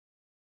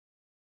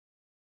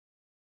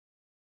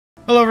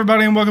Hello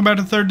everybody and welcome back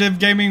to Third Div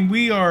Gaming.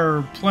 We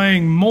are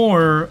playing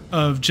more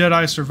of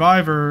Jedi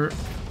Survivor.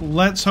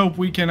 Let's hope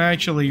we can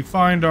actually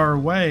find our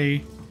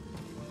way,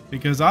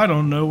 because I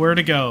don't know where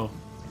to go.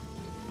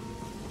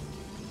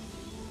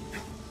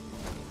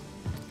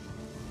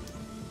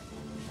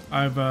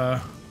 I've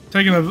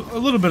taken a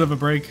little bit of a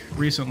break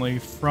recently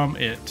from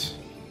it.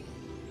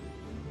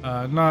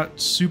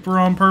 Not super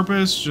on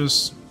purpose,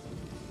 just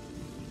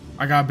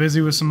I got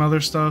busy with some other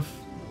stuff.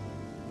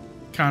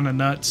 Kinda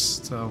nuts,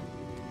 so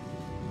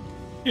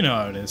you know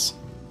how it is.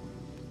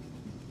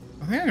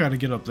 I think I gotta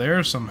get up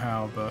there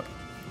somehow, but...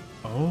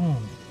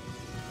 Oh.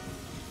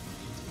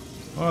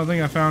 Well, I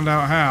think I found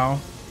out how.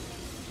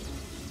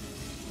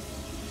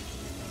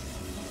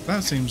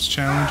 That seems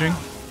challenging.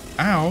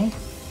 Ow.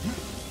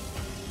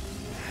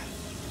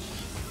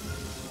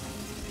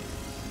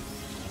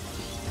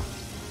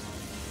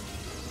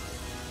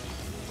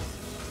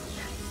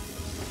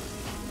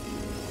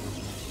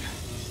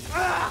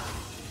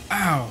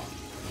 Ow.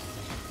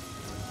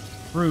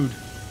 Rude.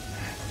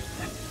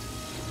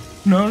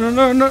 No, no,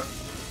 no, no.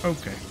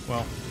 Okay,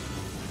 well.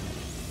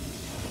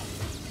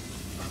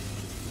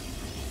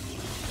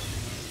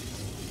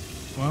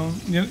 Well,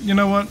 you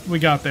know what? We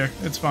got there.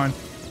 It's fine.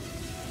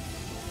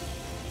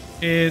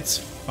 It's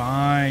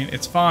fine.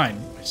 It's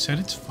fine. I said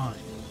it's fine.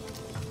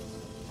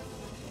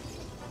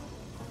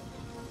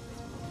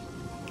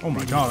 Oh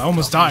my god, I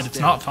almost died. It's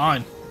not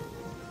fine.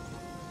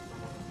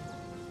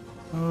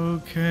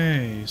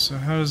 Okay, so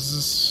how does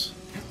this...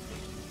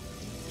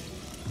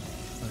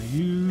 Are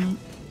you...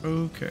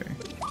 Okay.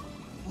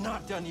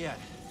 Not done yet.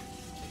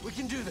 We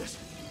can do this.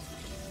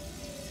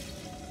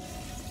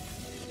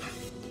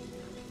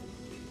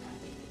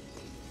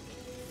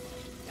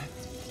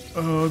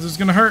 Oh, this is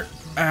gonna hurt.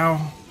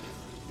 Ow.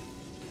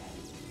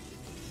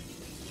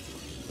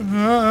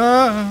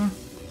 Ah.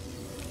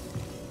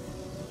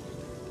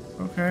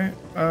 Okay.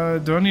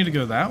 Do I need to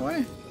go that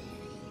way?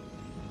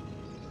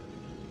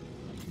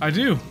 I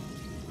do.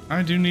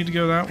 I do need to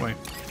go that way.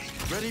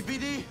 Ready,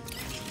 BD?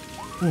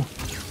 Ooh.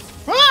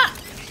 Ah!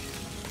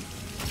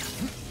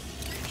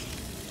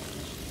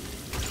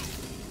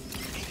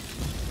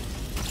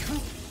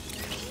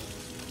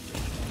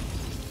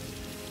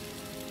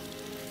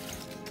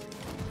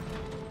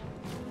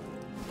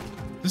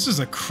 This is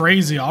a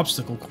crazy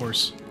obstacle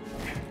course.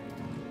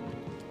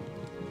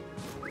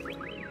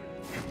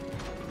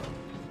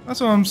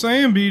 That's what I'm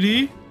saying,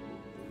 BD.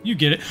 You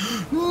get it.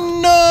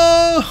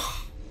 No!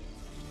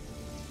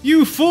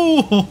 You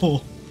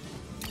fool!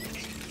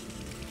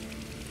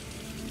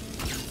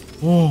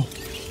 Whoa,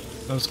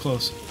 that was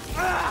close.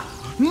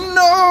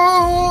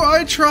 No!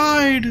 I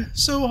tried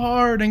so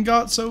hard and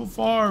got so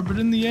far, but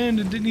in the end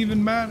it didn't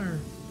even matter.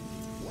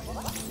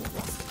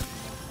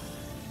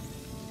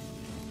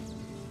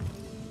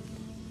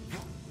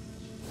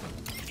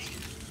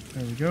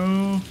 There we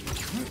go.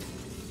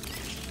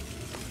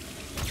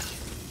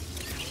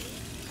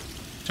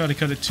 Tried to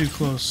cut it too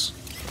close.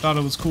 Thought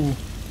it was cool.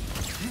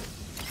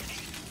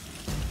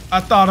 I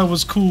thought it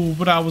was cool,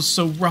 but I was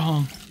so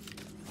wrong.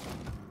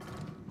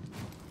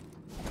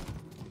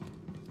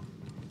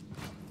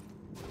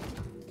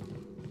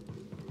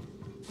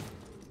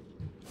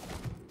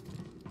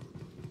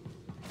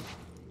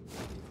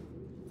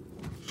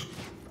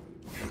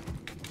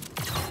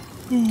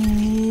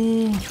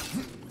 Ooh.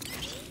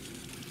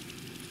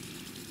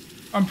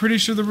 I'm pretty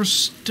sure there was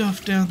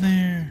stuff down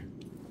there.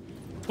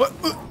 What?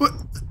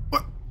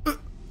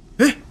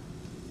 Eh?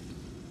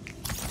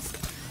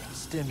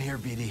 Stim here,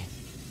 BD.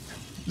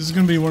 This is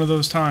gonna be one of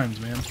those times,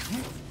 man.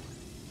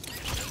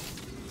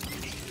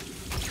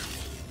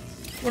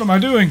 What am I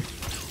doing?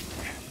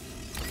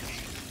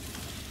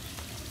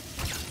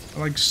 I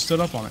like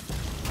stood up on it.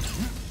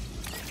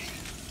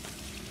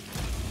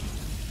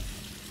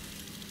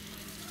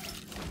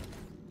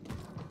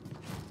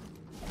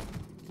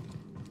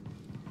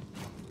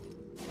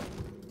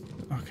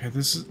 Okay,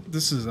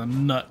 this is a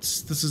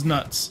nuts. This is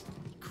nuts.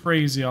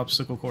 Crazy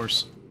obstacle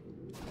course.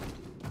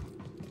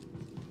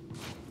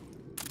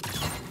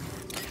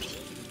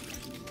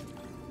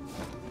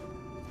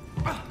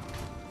 I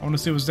want to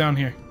see what's down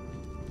here.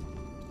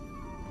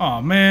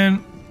 Aw,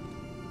 man.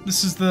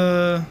 This is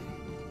the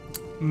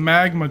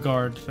magma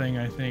guard thing,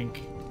 I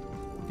think.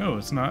 No,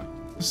 it's not.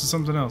 This is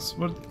something else.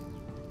 What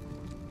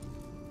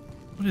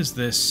is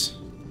this?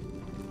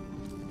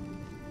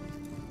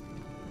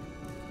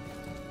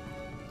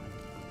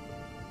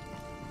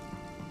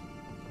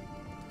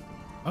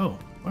 Oh,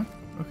 what?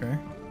 Okay.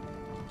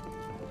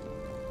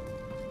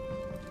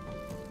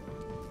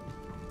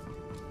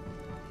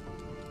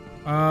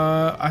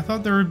 I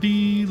thought there would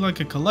be like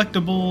a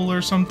collectible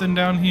or something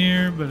down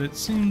here, but it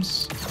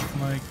seems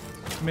like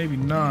maybe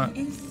not.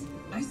 There he is.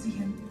 I see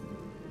him.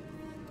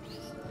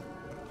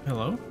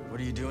 Hello? What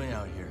are you doing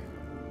out here?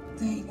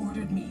 They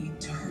ordered me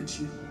to hurt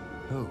you.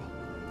 Who?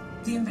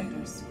 The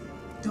invaders.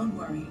 Don't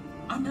worry.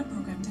 I'm not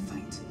programmed to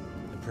fight.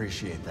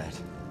 Appreciate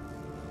that.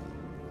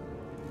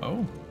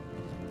 Oh.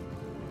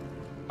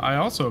 I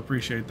also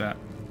appreciate that.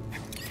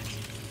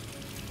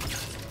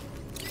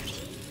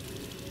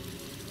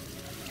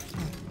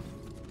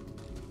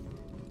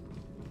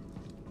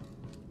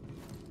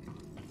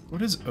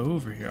 What is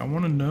over here? I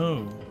want to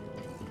know.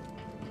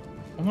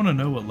 I want to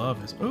know what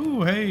love is.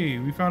 Oh, hey,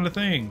 we found a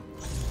thing.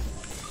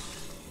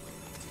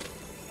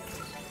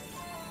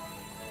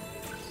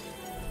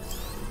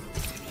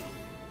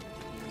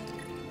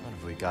 What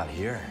have we got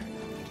here?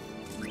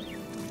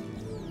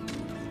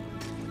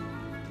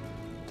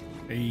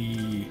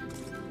 Hey,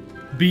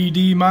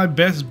 BD, my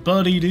best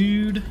buddy,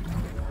 dude.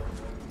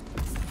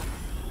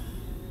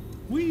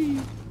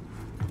 Whee!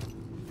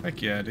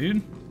 Heck yeah,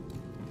 dude.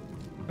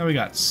 Now we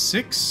got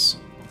 6,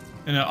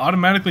 and it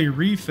automatically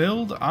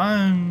refilled.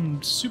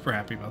 I'm super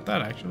happy about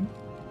that, actually.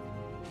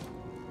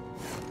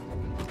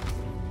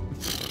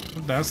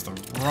 That's the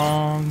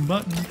wrong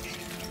button.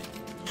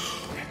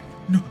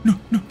 No, no,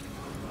 no.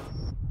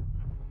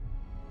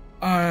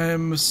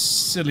 I'm a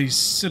silly,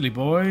 silly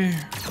boy.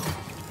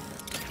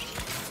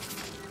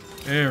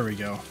 There we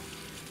go.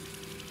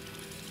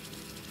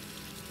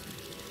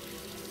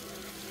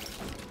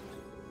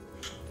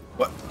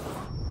 What?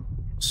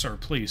 Sir,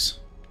 please.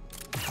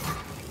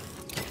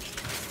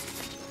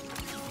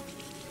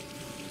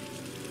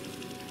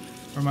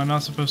 Or am I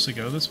not supposed to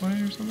go this way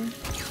or something?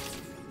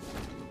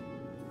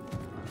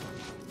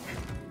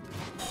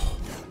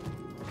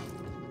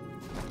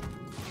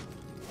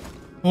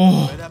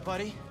 Oh. Hear that,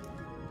 buddy?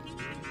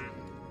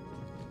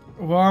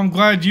 Well, I'm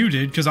glad you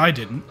did, because I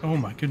didn't. Oh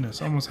my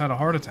goodness, I almost had a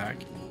heart attack.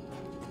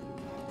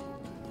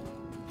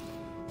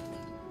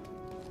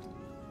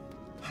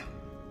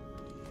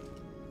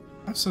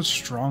 That's such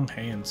strong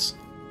hands.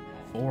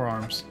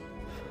 Forearms.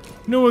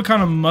 You know what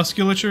kind of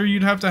musculature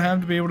you'd have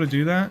to be able to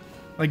do that?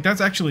 Like,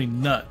 that's actually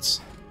nuts.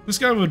 This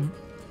guy would,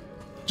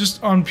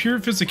 just on pure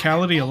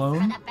physicality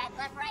alone. The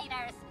Bedlam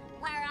Raiders,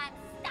 we're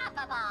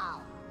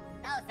unstoppable.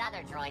 Those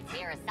other droids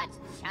here are such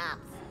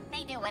chumps.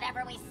 They do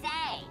whatever we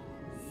say.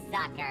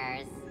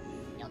 Suckers.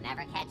 You'll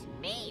never catch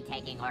me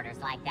taking orders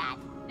like that.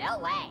 No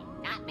way.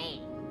 Not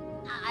me.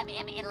 I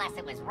mean, unless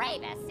it was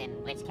Ravis, in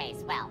which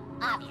case, well,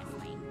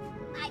 obviously.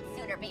 I'd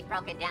sooner be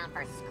broken down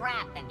for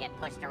scrap than get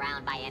pushed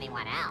around by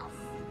anyone else.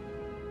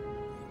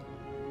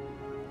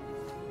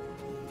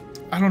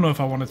 I don't know if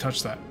I want to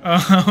touch that.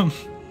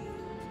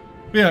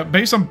 Yeah,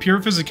 based on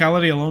pure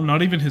physicality alone,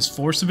 not even his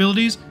force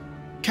abilities,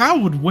 Cal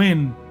would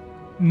win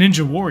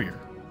Ninja Warrior.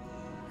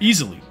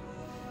 Easily.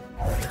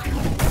 Roger,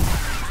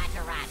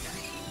 roger.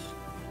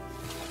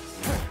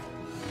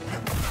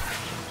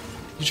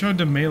 You tried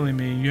to melee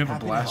me, you have a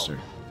blaster.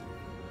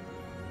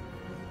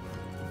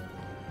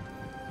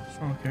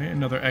 Okay,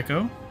 another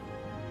echo.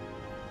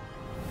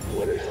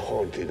 What a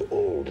haunted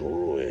old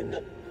ruin.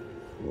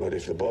 But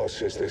if the boss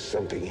says there's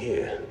something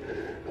here,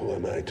 who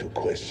am I to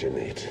question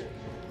it?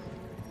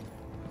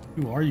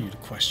 Who are you to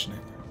question it?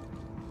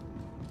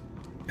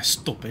 You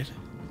stupid.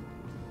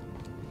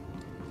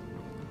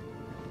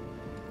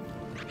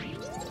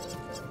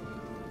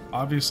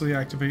 Obviously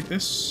activate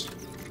this.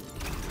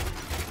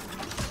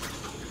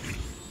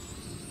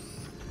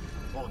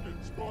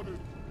 Spotted.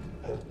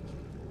 Huh?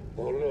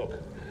 Oh look,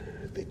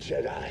 the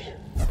Jedi.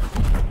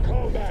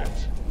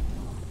 Combat!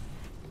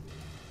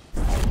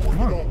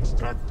 Orthodox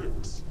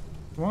tactics.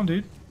 Come on,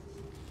 dude.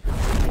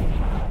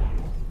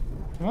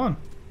 Come on.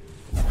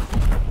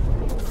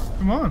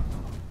 Come on.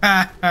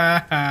 Ha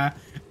ha ha.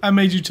 I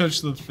made you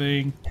touch the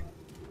thing.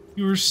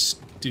 You were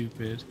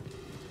stupid.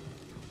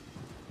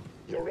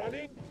 You're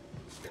running?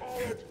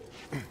 Coward!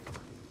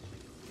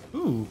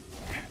 Ooh.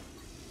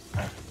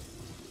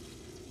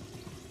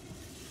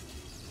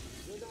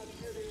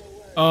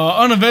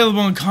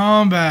 Unavailable in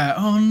combat.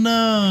 Oh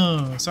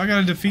no. So I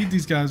gotta defeat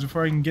these guys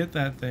before I can get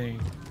that thing.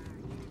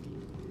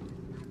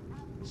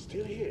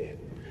 Still here.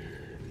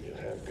 You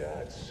have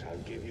guts, I'll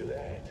give you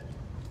that.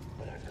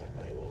 But I've got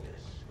my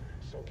orders,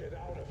 so get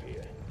out of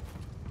here.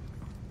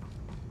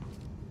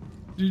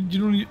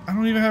 Dude, I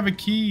don't even have a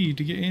key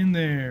to get in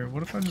there.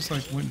 What if I just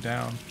like went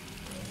down?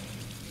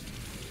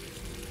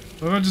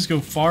 What if I just go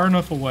far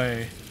enough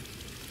away?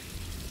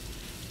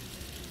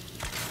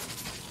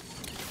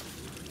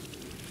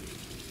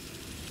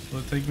 Will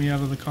it take me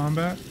out of the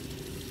combat?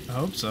 I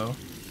hope so.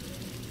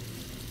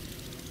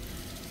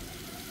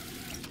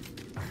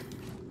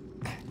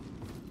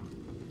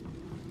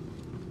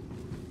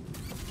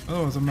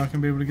 Otherwise, I'm not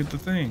gonna be able to get the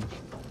thing.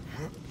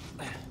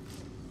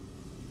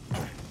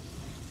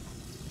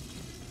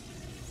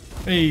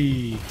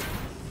 Hey.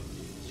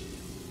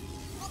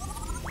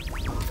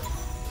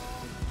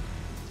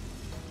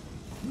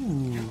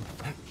 Ooh.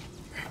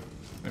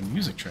 A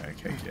music track.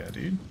 Heck yeah,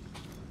 dude.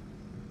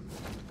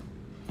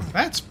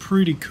 That's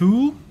pretty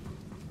cool.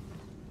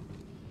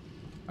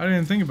 I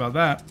didn't think about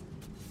that.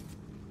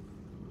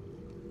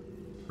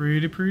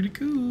 Pretty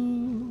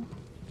cool.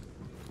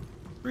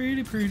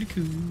 Pretty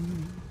cool.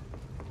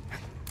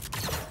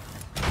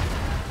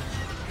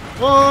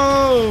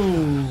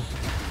 Whoa!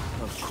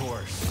 Of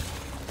course.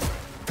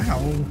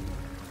 Ow.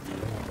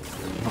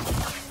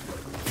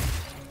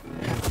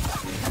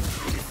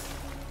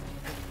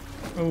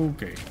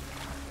 Okay.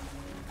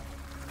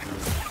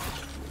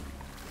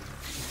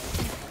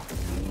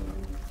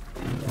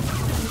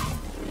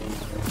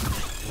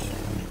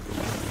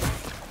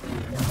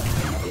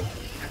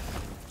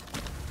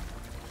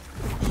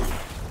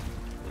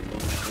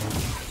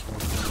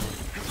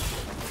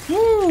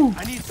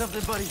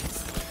 something, buddy?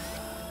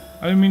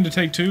 I didn't mean to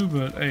take two,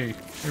 but hey,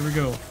 here we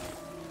go.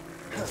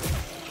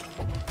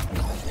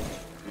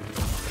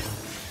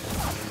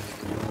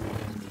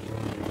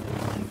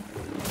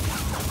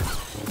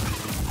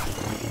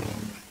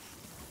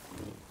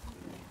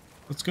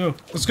 Let's go.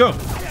 Let's go.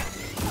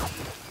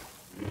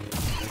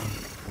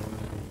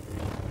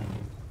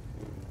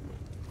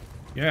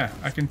 Yeah,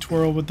 I can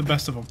twirl with the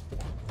best of them.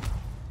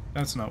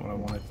 That's not what I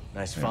wanted.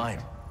 Nice find.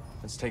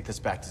 Let's take this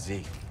back to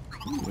Z.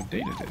 Ooh, a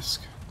data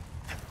disk.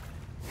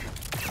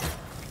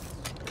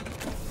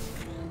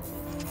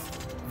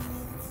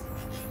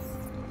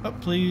 Up,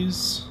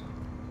 please.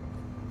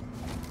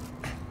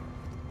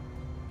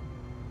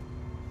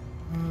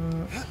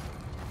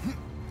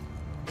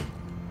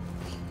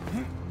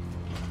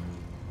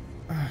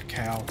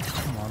 Cal.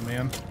 Come on,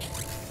 man.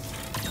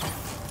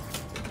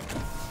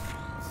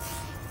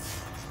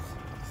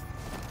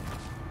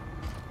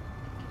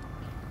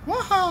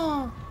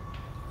 Waha!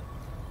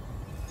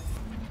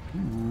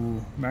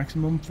 Ooh,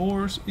 maximum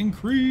force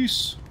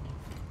increase.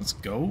 Let's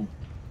go.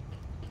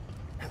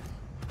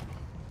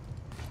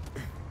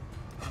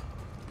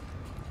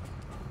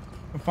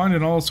 I'm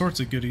finding all sorts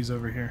of goodies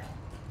over here.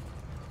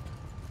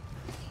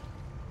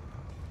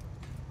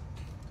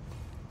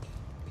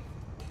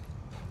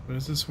 But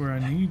is this where I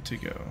need to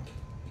go?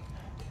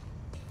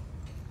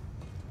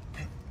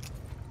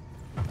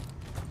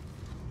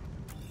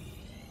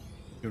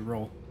 Good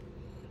roll.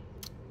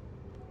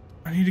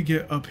 I need to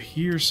get up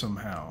here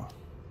somehow.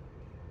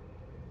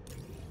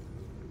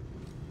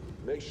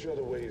 Make sure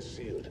the way is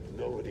sealed.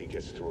 Nobody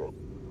gets through.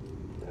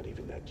 Not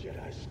even that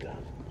Jedi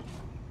scum.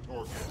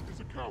 Target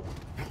is a coward.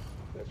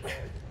 That's right.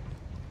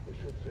 We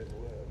should send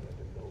word that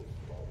the nose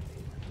body.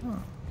 Huh.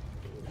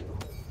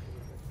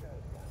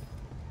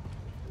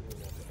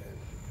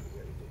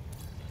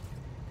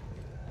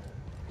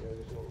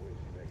 There's always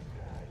next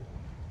time.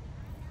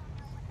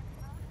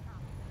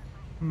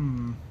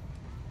 Hmm.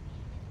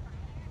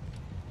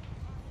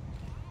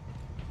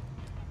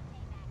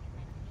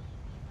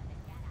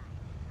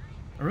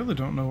 I really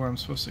don't know where I'm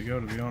supposed to go,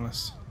 to be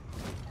honest.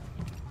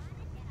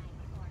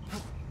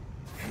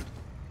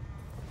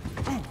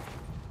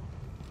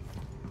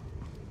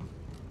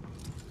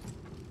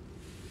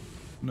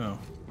 No.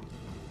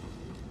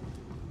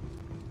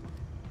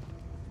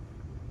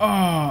 Oh,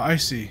 I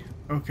see.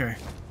 Okay.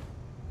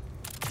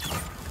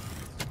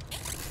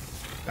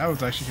 That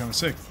was actually kind of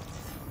sick.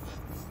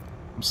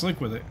 I'm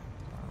slick with it.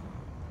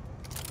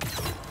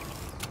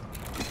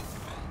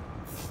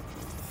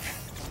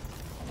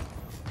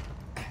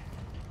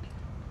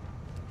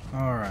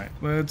 Alright,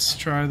 let's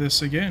try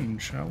this again,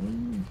 shall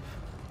we?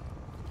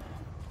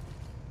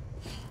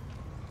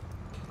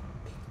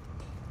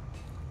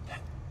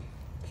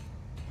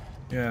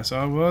 Yeah, so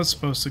I was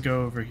supposed to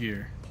go over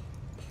here.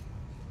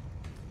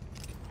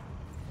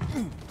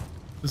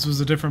 This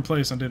was a different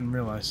place, I didn't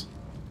realize.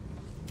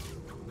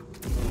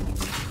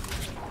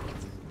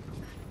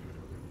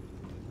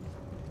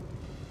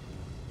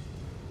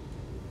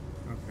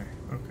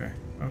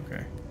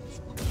 Okay.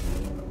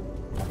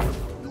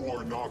 You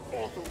are not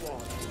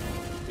authorized.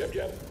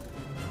 Yep.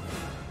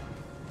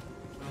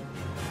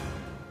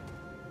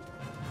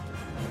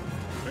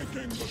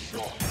 Taking the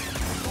shot.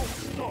 Don't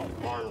stop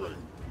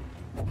firing.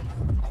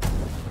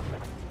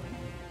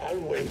 I'll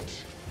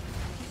wait.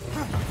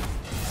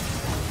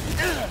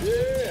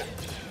 Yeah!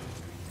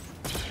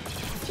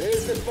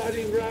 There's the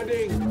fighting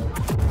running!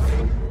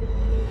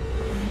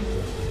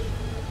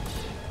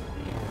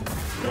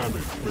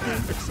 Damage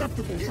within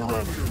acceptable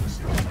parameters.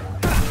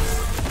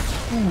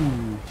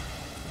 Ooh.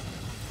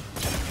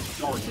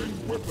 Charging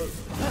weapon.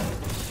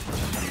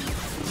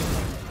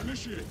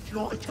 Initiate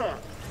your attack.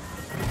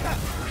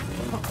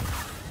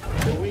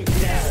 The weak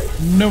guy.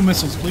 No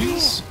missiles,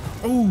 please.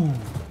 Ooh.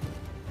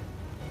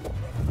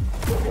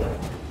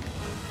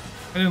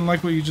 I didn't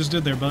like what you just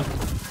did there, bud.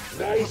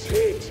 Nice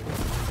hit.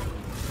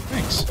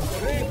 Thanks.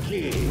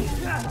 Tricky.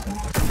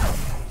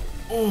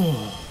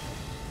 Oh.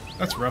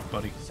 That's rough,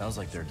 buddy. Sounds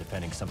like they're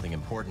defending something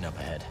important up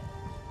ahead.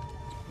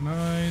 Can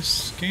I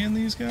scan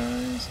these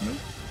guys? Nope.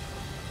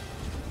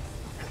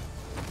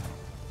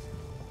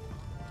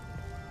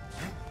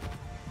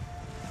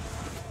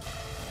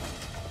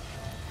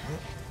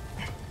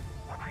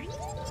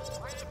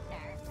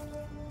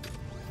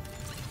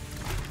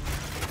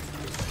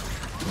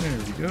 There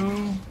we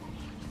go.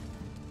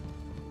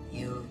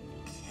 You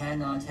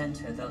cannot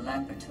enter the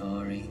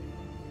laboratory.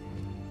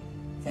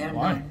 They're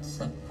Why? not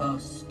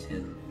supposed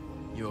to.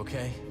 You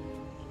okay?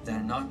 They're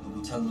not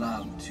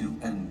allowed to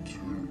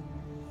enter.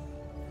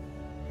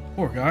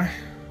 Poor guy.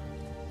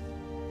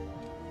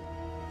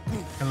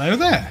 Hello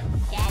there.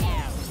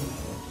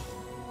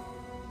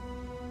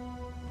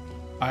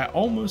 I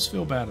almost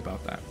feel bad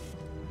about that.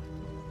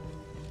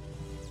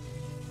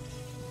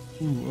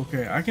 Ooh,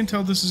 okay. I can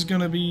tell this is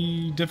gonna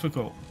be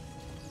difficult.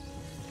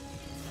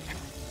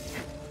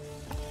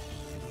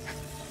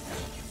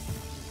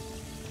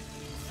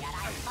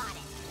 Jedi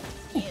spotted.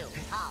 You,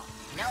 halt.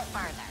 No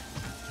further.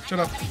 Shut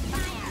up.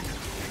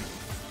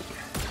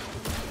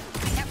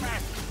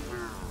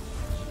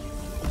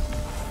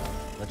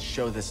 Let's Let's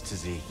show this to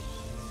Z.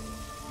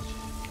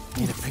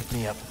 Need to pick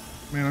me up.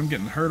 Man, I'm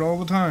getting hurt all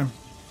the time.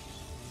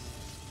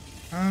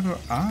 How do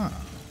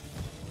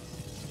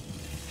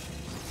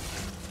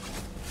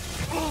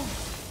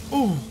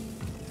Oh,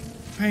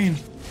 pain.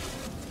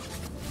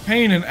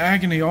 Pain and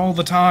agony all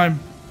the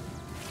time.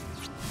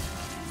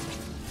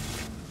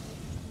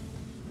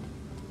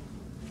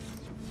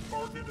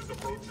 Target is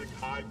approaching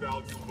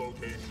high-value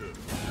location.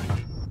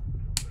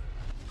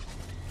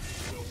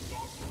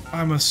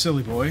 I'm a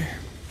silly boy.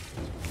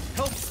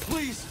 Help,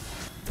 please!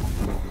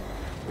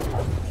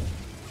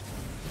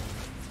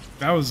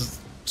 That was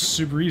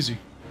super easy.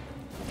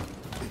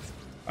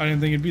 I didn't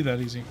think it'd be that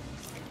easy.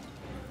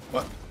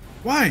 What?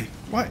 Why?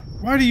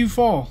 Why do you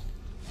fall?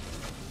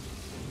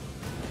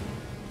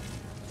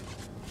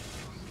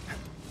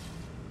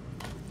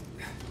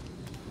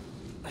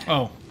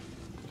 Oh.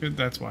 Good,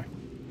 that's why.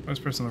 I was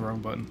pressing the wrong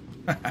button.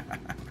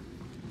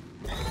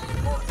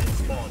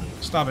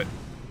 Stop it.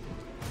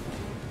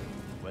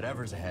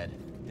 Whatever's ahead,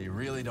 they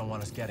really don't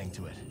want us getting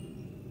to it.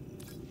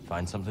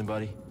 Find something,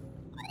 buddy?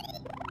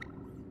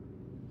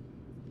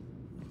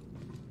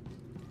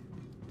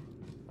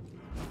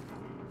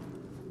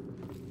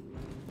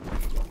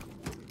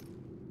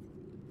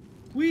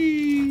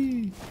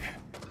 Whee!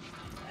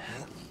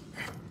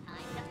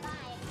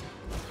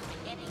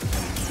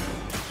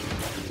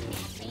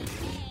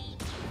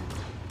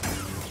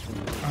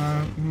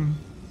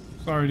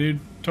 Sorry, dude.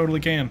 Totally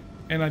can.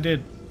 And I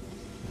did.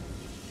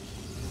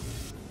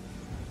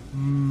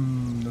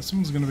 This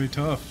one's gonna be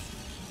tough.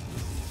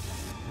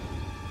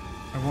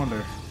 I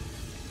wonder.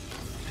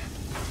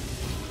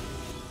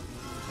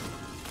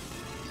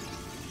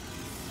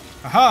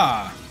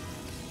 Aha!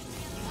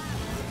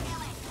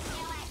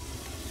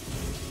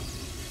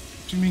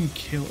 What do you mean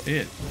kill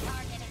it?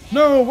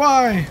 No,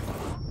 why?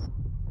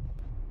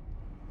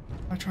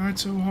 I tried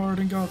so hard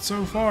and got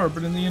so far,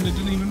 but in the end it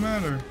didn't even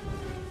matter.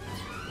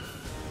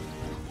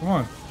 Come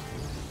on.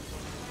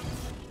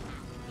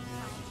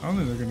 I don't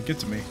think they're gonna get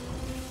to me.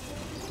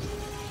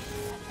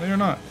 They are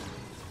not.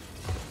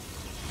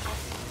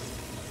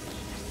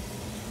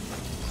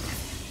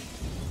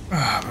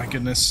 Ah, my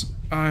goodness.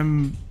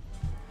 I'm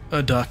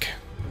a duck.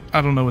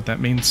 I don't know what that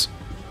means,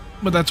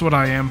 but that's what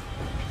I am.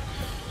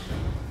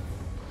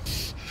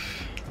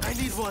 I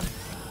need one.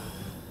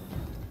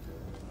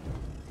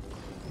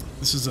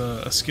 This is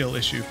a skill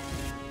issue.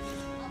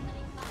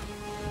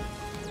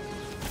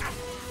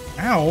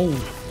 Ow!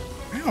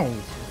 Ow!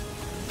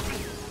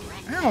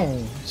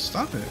 Ow!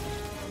 Stop it.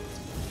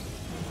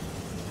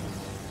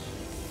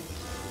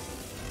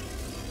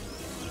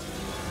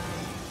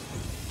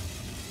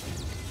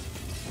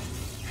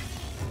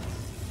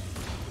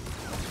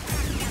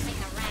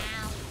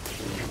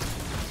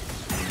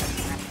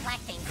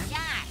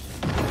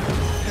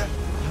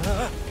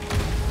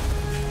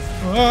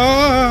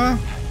 Ah!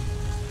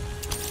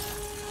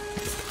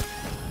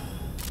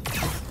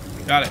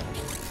 Got it.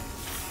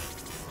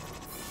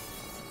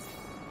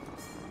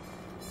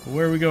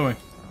 Where are we going?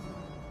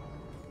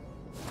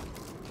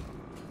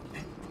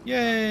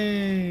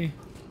 Yay!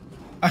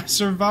 I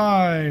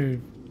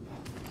survived!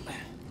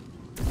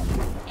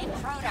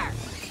 Intruder.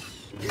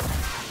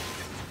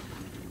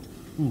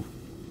 Ooh.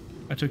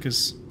 I took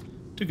his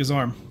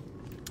arm.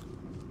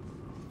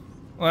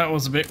 Well, that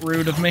was a bit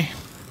rude of me.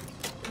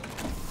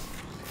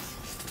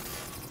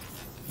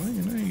 Well,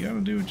 you know, you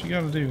gotta do what you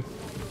gotta do.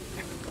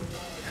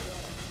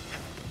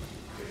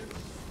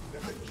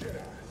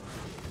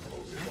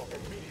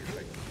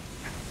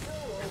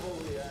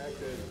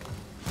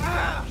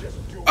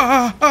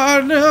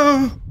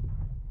 No!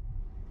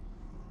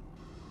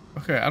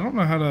 Okay, I don't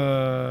know how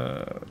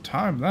to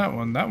time that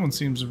one. That one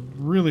seems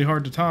really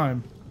hard to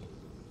time.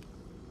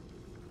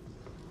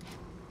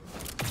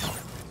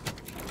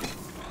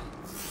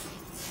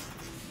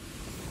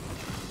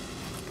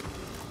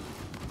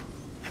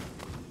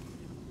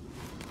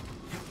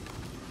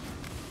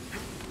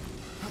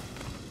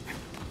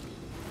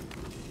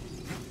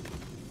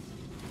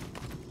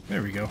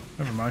 There we go.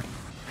 Never mind.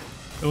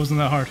 It wasn't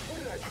that hard.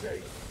 What did I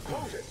say?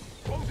 Close it!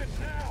 Close it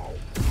now!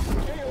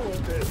 Deal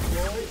with this,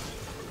 boys!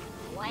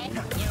 When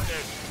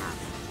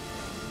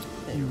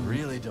They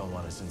really don't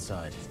want us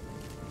inside.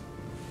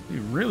 You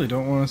really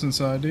don't want us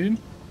inside, dude.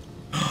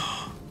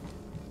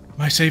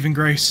 My saving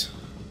grace.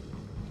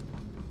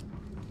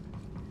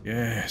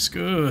 Yes,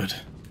 good.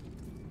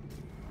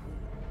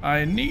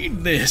 I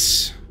need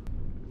this.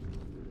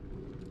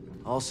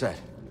 All set.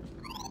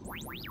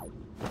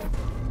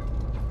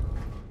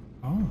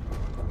 Oh.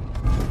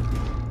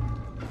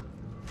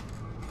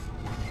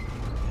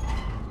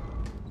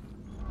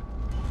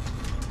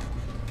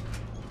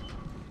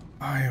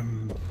 I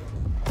am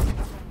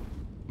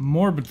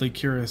morbidly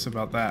curious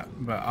about that,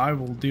 but I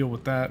will deal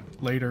with that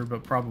later,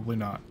 but probably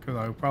not, because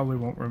I probably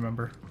won't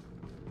remember.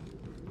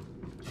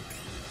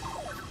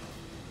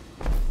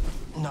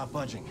 Not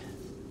budging.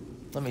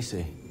 Let me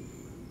see.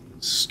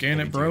 Scan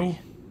Heavy it, bro. duty.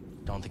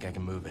 Don't think I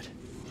can move it.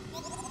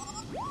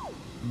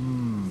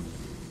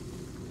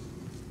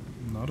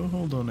 Not a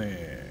hold on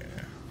it.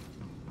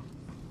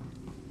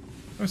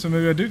 Oh, so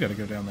maybe I do gotta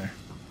go down there.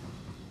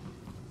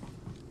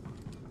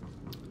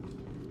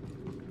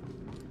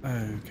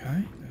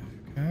 Okay,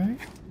 okay.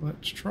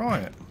 Let's try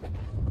it.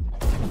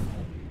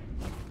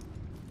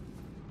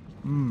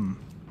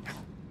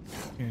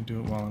 Can't do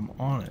it while I'm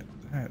on it.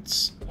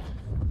 That's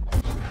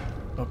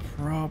a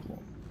problem.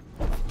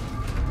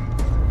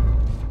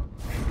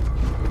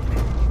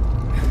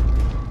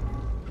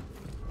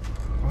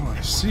 Oh,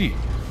 I see.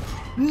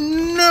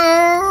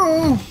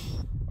 No!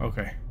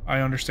 Okay, I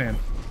understand.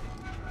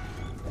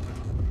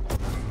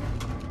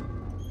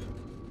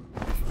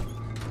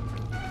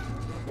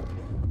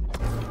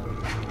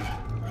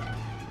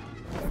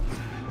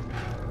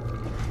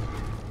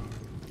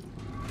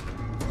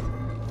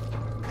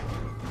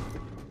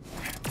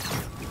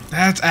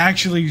 That's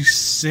actually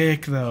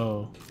sick,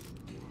 though.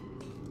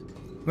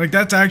 Like,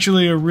 that's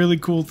actually a really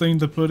cool thing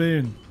to put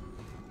in.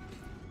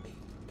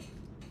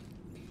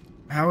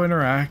 How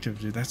interactive,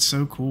 dude. That's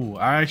so cool.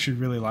 I actually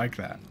really like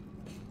that.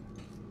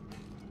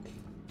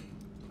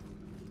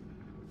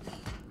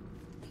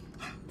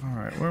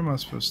 Alright, where am I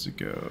supposed to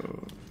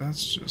go?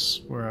 That's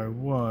just where I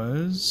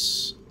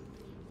was.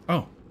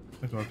 Oh,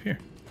 I go up here.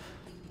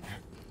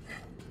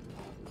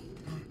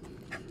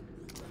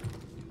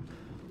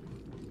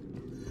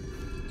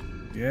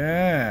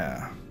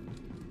 Yeah.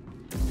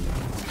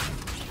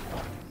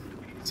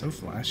 So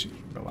flashy.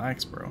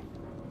 Relax, bro.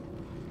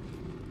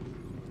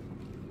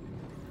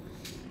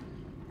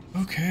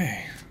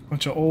 Okay.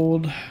 Bunch of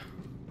old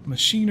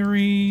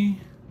machinery.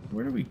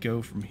 Where do we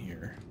go from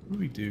here? What do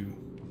we do?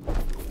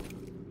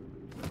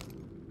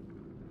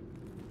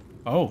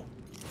 Oh.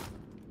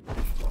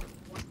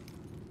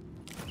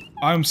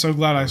 I'm so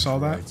glad I saw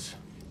that.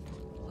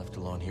 Left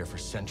alone here for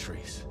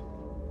centuries.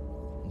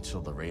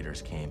 Until the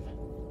raiders came.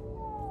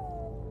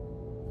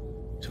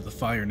 Till the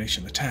Fire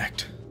Nation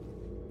attacked.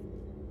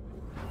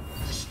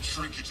 This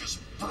trinket is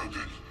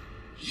broken.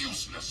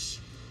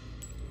 Useless.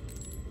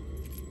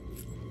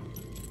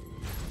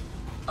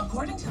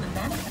 According to the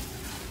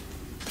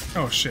manifest.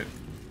 Oh shit.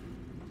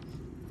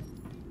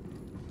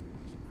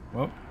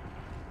 Well.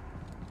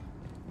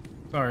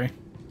 Sorry.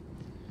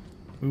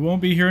 We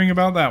won't be hearing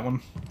about that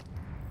one.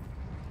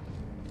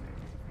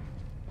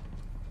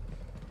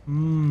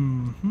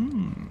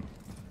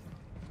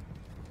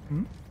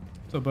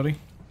 What's up, buddy?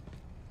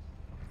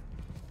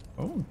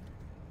 Oh.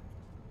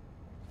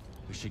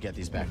 We should get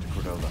these back to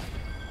Cordova.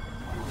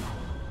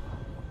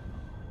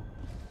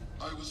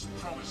 I was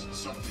promised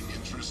something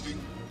interesting,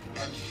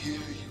 and here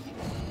you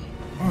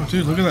Oh,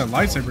 dude, look at that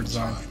lightsaber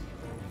design.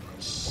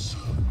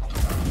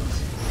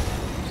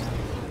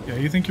 Yeah,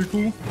 you think you're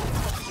cool?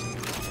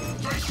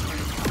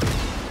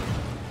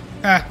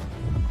 Ha!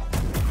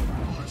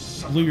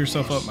 Blew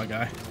yourself up, my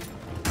guy.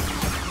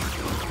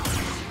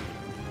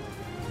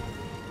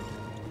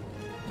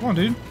 Come on,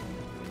 dude.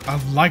 I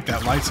like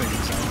that lightsaber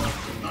design.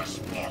 Nice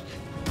block.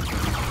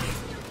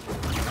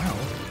 Wow.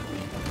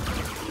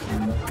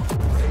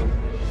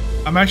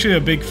 I'm actually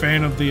a big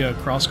fan of the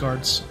cross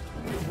guards.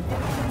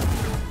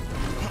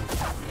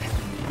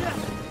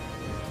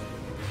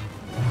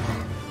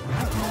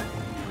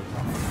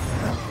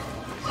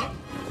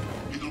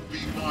 It'll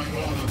be my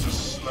honor to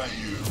slay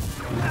you.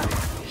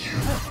 You.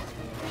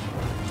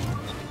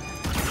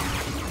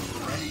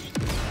 Afraid?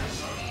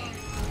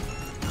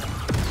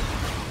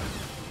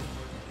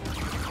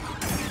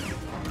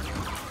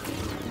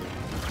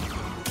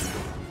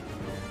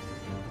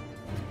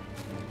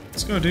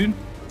 Let's go, dude.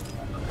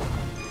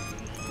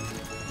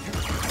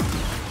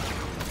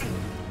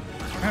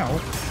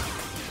 Ow.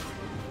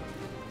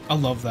 I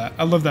love that.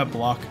 I love that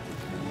block.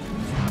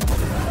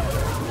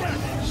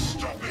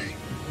 Stop me.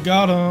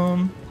 Got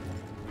him.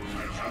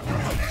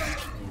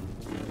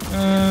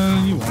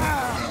 You won't.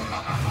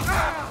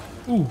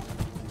 Ooh.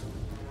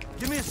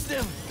 Give me a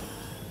stim.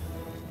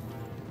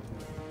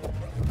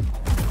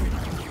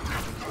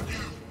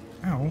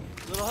 Ow.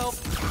 Little help.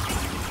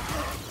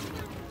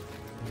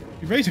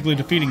 You're basically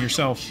defeating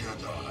yourself.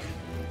 Jedi.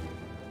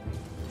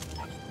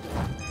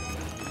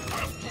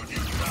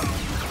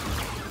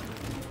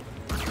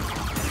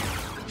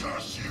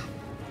 Curse you.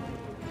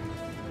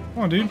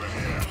 Come on, dude.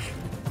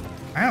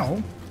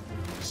 Ow.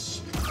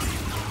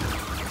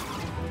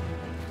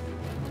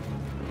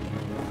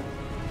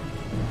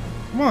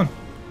 Come on.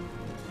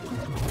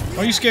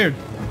 Why are you scared?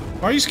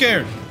 Why are you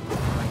scared?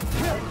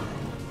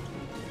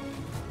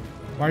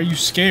 Why are you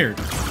scared?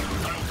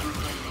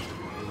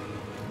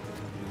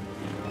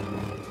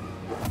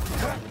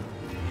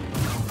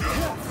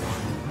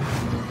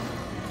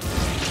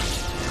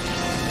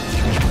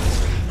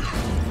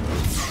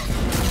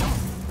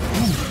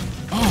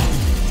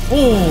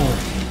 Oh!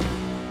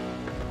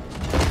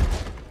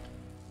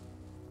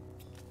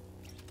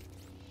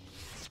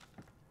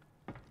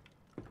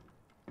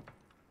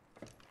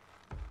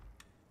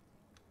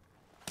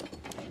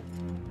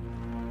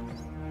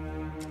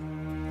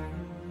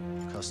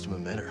 Custom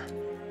emitter.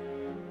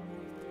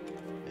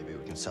 Maybe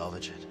we can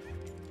salvage it.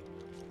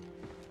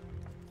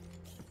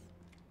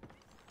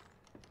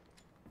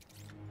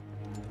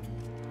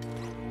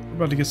 We're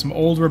about to get some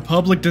Old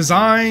Republic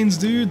designs,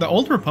 dude. The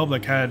Old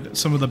Republic had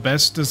some of the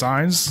best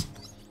designs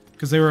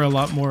because they were a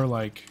lot more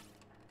like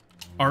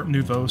Art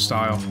Nouveau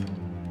style.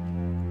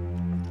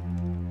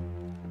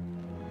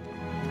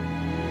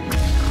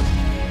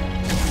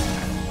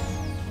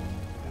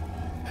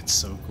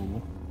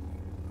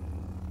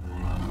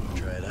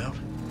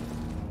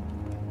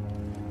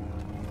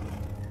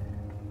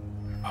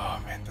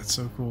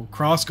 That's so cool.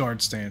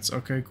 Crossguard stance.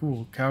 Okay,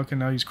 cool. Cal can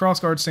now use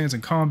crossguard stance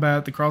in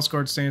combat. The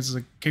crossguard stance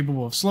is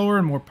capable of slower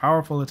and more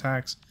powerful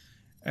attacks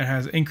and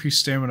has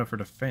increased stamina for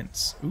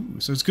defense. Ooh,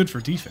 so it's good for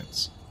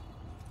defense.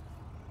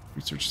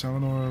 Research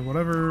Telenor,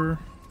 whatever.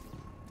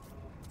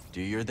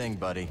 Do your thing,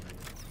 buddy.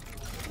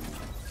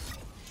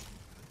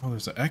 Oh,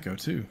 there's an echo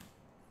too.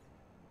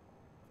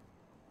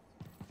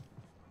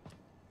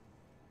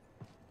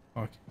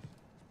 Okay.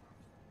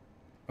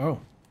 Oh.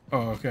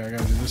 Oh, okay, I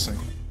gotta do this thing.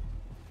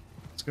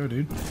 Let's go,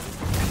 dude.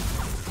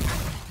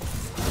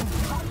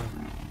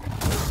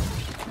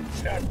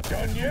 Not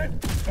done yet?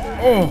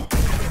 Oh!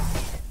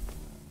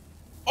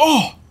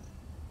 Oh!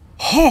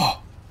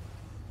 Oh!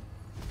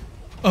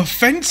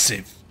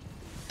 Offensive!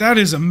 That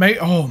is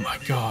amazing. Oh my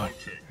god.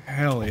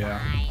 Hell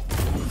yeah.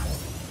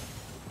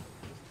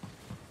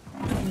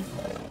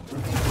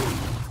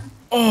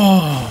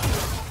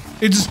 Oh!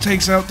 It just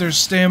takes out their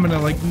stamina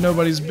like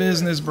nobody's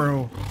business,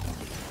 bro.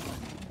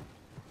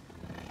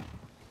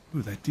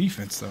 Ooh, that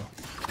defense, though.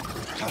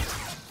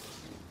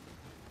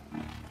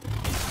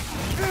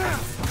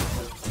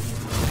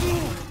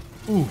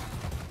 Ooh.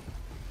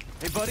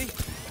 Hey, buddy.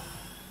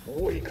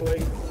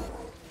 Weakling.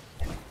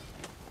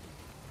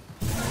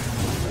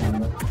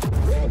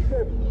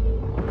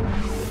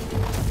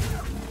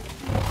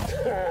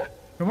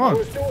 Come I on.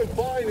 was doing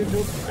fine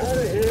until out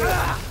of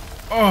here.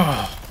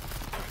 Oh.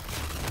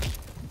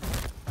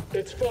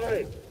 It's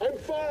fine. I'm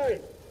fine.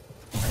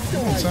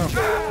 What's up?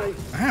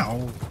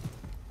 Ow.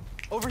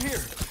 Over here.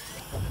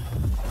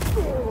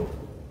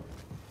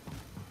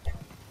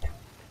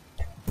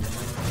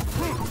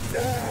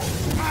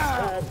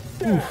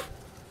 Oof.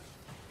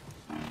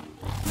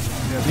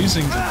 Yeah, these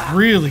things are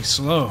really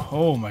slow.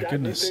 Oh my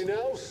goodness. Anything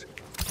else?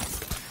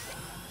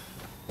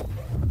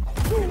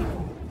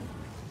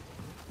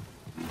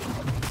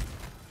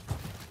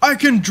 I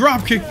can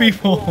drop kick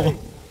people.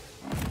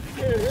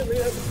 Can't hit me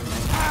up.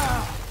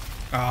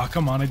 Ah,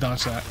 come on, I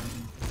dodged that.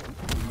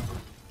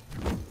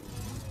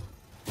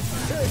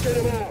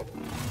 Taking him out.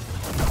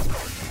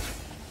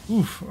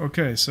 Oof.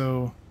 Okay,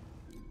 so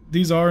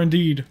these are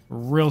indeed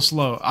real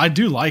slow. I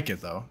do like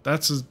it though.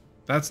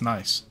 That's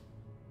nice.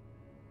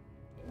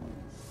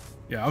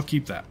 Yeah, I'll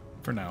keep that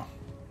for now.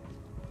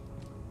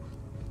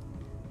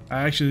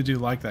 I actually do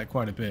like that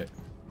quite a bit.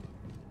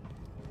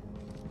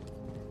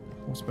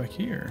 What's back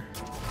here?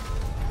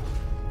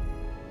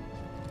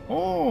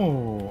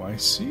 Oh, I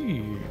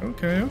see.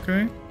 Okay,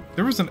 okay.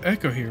 There was an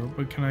echo here,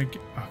 but can I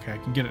get... Okay, I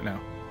can get it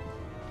now.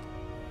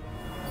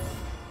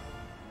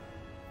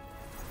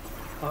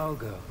 I'll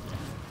go.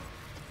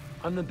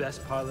 I'm the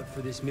best pilot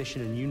for this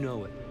mission, and you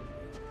know it.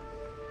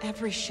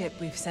 Every ship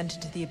we've sent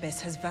into the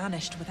Abyss has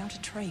vanished without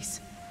a trace.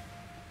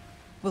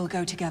 We'll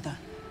go together.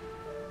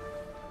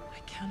 I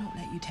cannot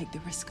let you take the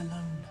risk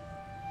alone.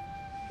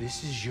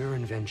 This is your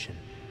invention.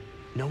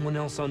 No one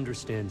else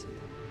understands it.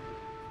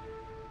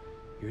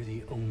 You're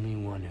the only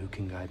one who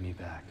can guide me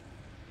back.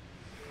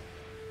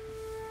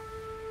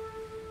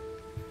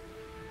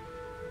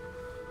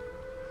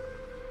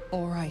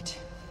 All right.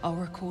 I'll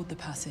record the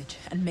passage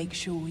and make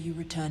sure you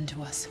return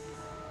to us.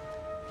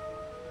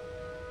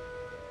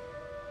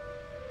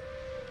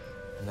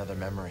 Another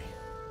memory.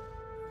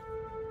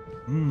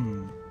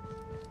 Hmm.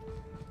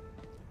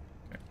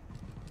 Okay.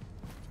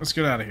 Let's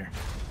get out of here.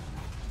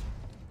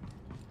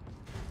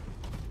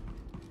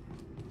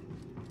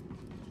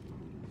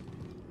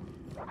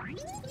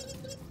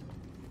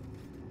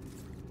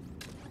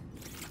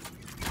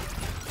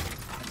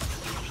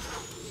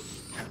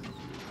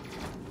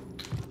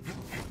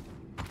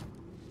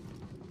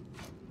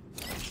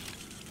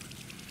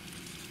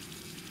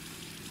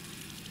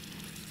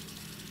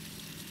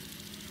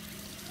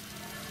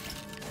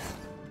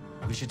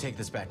 We should take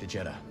this back to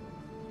Jedha.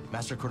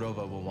 Master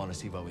Cordova will want to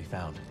see what we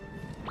found.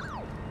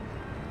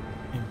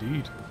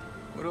 Indeed.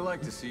 Would have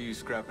liked to see you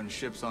scrapping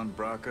ships on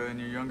Braca in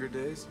your younger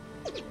days.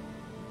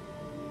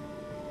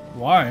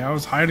 Why? I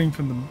was hiding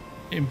from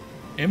the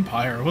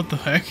Empire. What the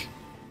heck? Kind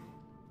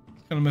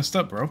of messed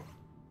up, bro.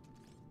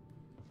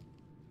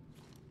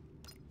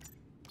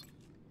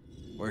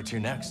 Where to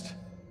next?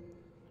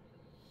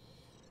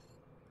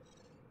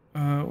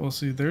 We'll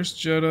see. There's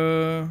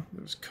Jedha.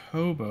 There's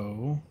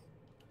Kobo.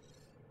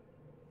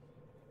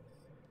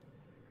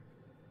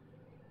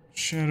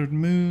 Shattered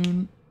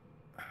Moon.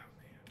 Oh, man.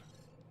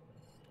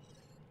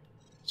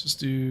 Let's just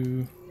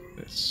do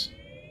this.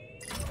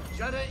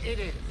 Jedha it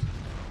is.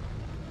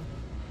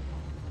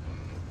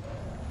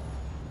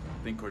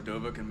 Think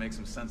Cordova can make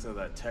some sense of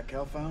that tech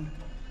Cal found?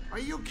 Are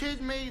you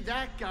kidding me?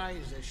 That guy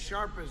is as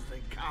sharp as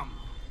they come.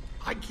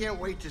 I can't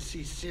wait to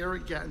see Seer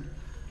again.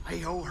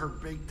 I owe her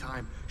big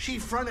time. She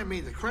fronted me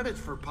the credits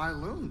for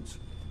Pyloons.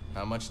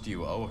 How much do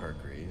you owe her,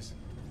 Grease?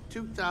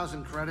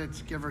 2,000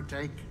 credits, give or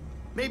take.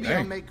 Maybe Hey.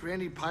 I'll make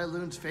Granny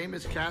Pyloon's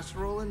famous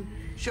casserole and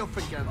she'll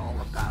forget all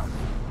about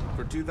it.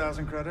 For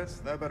 2,000 credits,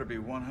 that better be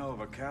one hell of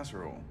a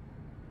casserole.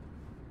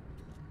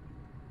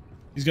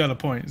 He's got a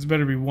point. This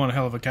better be one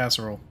hell of a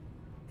casserole.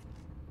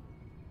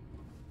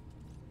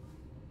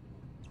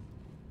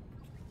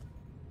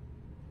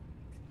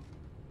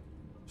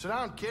 Sit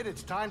down, kid.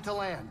 It's time to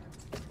land.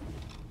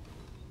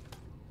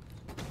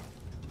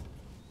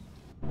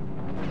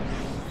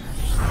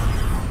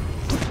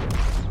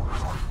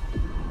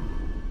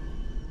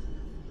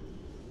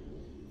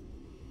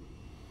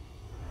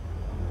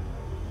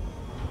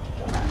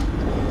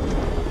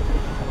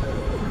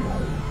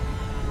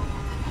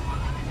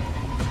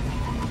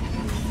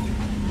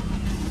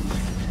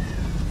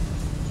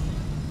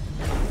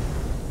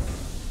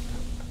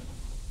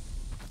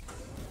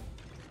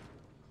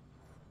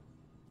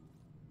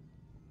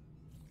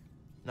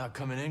 Not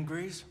coming in,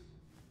 Grease?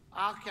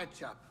 I'll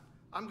catch up.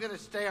 I'm gonna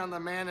stay on the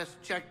Manus,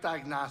 check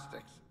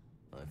diagnostics.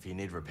 Well, if you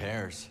need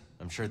repairs,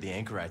 I'm sure the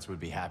anchorites would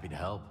be happy to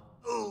help.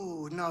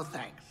 Ooh, no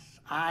thanks.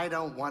 I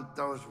don't want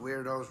those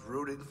weirdos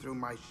rooting through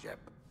my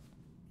ship.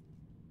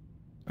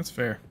 That's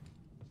fair.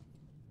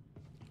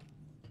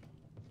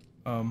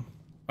 Oh.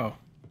 I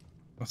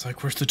was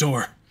like, where's the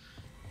door?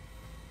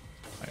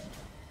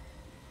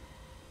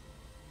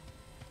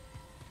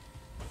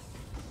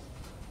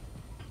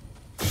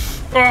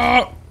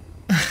 Oh!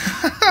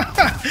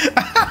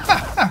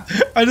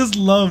 I just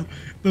love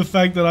the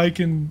fact that I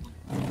can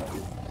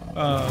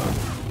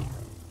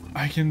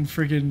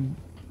freaking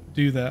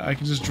do that. I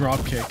can just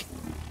drop kick.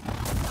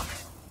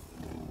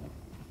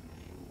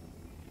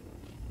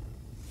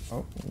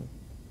 Oh,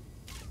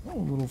 a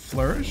little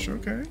flourish,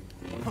 okay.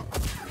 A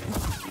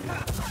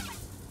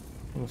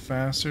little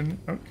faster,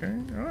 okay,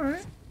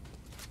 alright.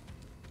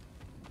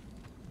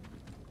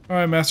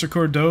 Alright, Master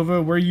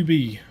Cordova, where you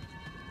be?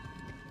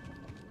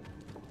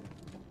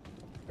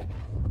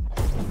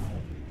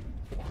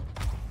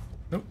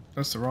 Nope,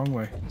 that's the wrong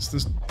way. It's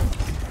this.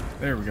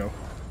 There we go.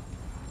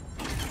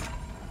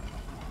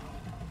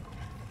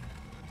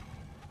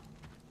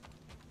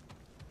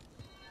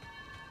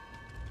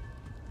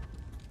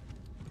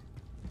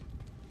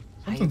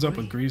 Something's up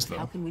with Grease, though.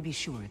 How can we be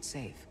sure it's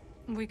safe?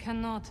 We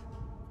cannot.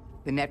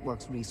 The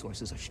network's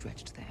resources are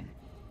stretched thin,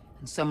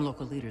 and some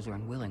local leaders are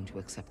unwilling to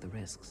accept the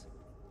risks.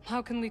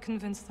 How can we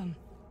convince them?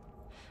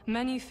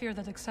 Many fear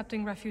that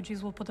accepting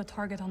refugees will put a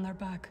target on their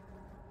back.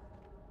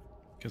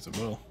 Guess it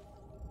will.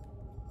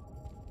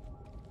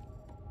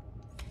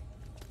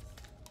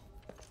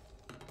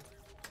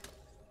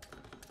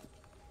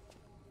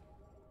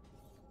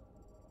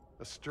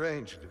 A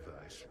strange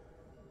device.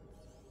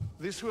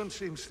 This one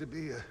seems to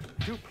be a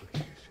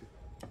duplicate.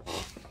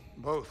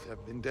 Both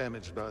have been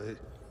damaged by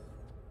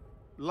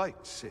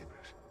lightsabers.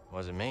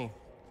 Wasn't me.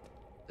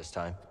 This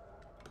time.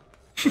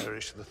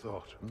 Perish the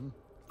thought. You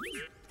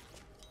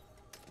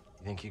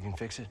think you can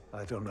fix it?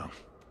 I don't know.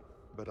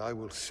 But I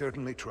will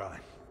certainly try.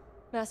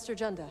 Master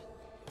Jedha,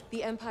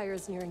 the Empire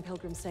is nearing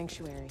Pilgrim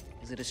Sanctuary.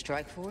 Is it a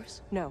strike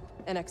force? No,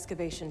 an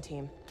excavation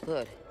team.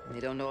 Good. They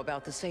don't know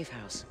about the safe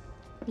house.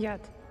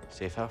 Yet.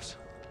 Safe house?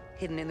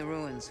 Hidden in the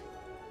ruins.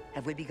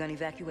 Have we begun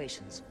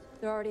evacuations?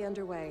 They're already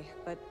underway,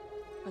 but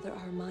Brother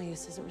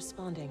Armias isn't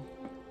responding.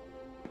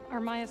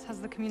 Armias has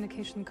the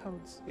communication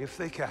codes. If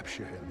they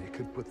capture him, they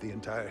could put the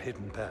entire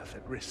hidden path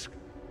at risk.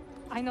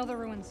 I know the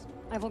ruins.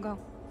 I will go.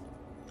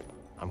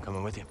 I'm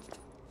coming with you.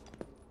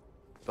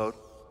 Boat?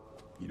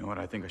 You know what?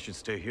 I think I should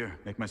stay here.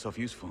 Make myself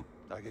useful.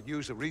 I could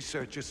use a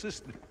research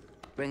assistant.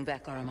 Bring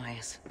back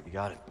Armias. You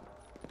got it.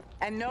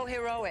 And no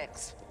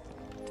heroics.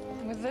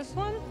 With this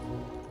one?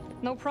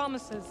 No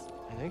promises.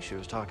 I think she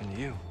was talking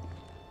to you.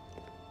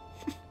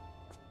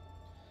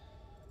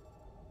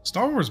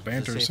 Star Wars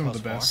banter is some of the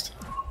best.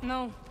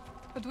 No,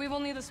 but we will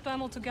need a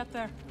spammel to get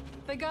there.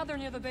 They gather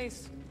near the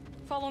base.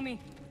 Follow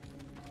me.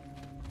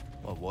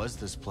 What was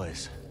this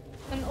place?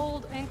 An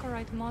old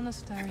anchorite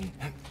monastery.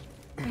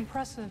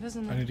 Impressive,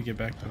 isn't it? I need to get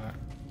back to that.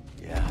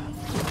 Yeah.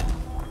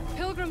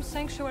 Pilgrim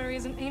Sanctuary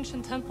is an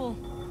ancient temple.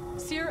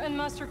 Seer and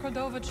Master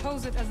Cordova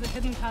chose it as the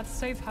Hidden Path's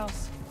safe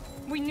house.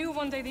 We knew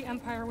one day the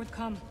Empire would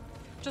come.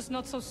 Just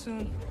not so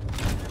soon.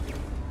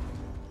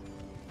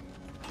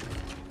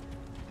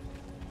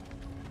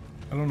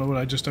 I don't know what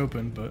I just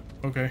opened, but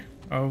okay.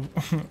 I'm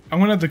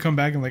gonna have to come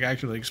back and like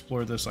actually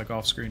explore this like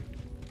off screen.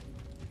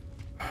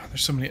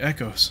 There's so many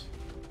echoes.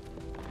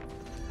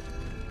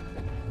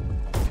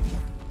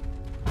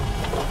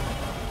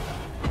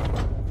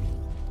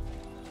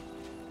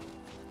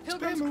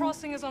 Pilgrim's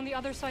Crossing is on the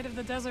other side of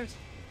the desert.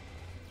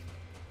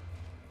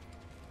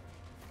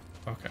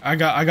 Okay, I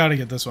gotta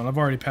get this one. I've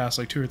already passed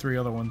like 2 or 3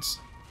 other ones.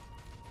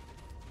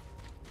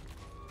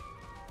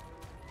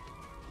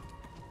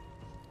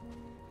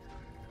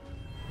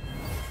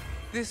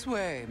 This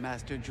way,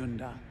 Master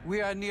Jedha.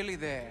 We are nearly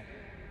there.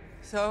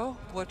 So,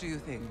 what do you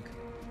think?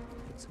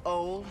 It's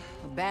old,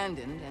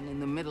 abandoned, and in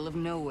the middle of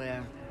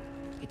nowhere.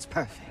 It's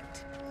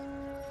perfect.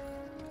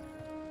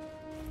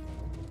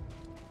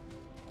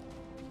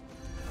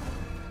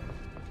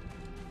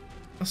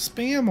 A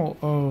spammel.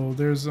 Oh,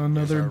 there's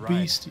another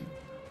beastie.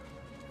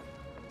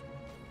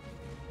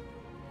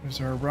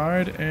 There's our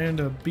ride and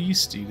a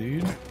beastie,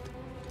 dude.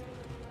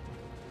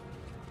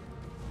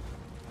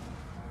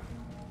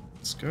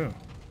 Let's go.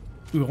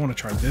 Ooh, I want to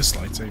try this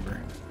lightsaber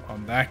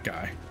on that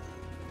guy.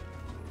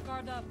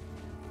 Guard up.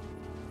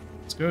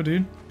 Let's go,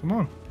 dude. Come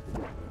on.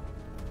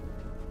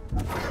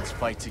 Let's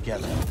fight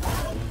together.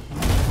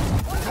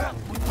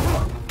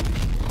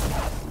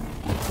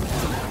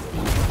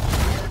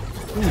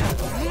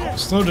 Ooh,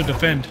 slow to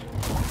defend.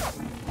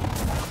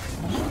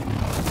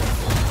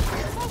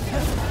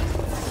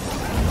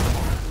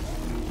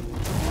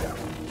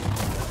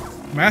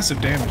 Massive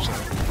damage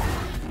though.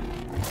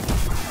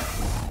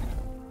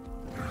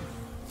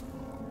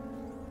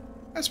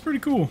 That's pretty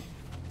cool.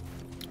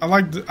 I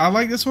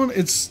like this one.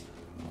 It's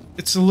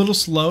a little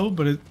slow,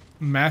 but it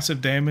massive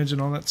damage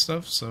and all that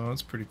stuff, so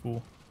that's pretty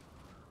cool.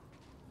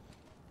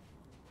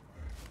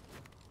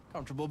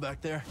 Comfortable back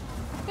there?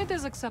 It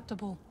is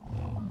acceptable.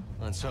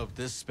 Let's hope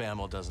this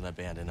spamel doesn't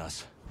abandon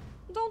us.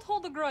 Don't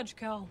hold a grudge,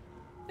 Cal.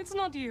 It's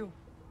not you.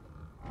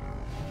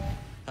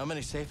 How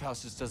many safe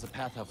houses does the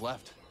path have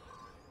left?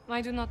 I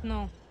do not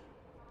know.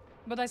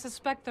 But I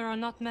suspect there are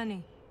not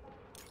many.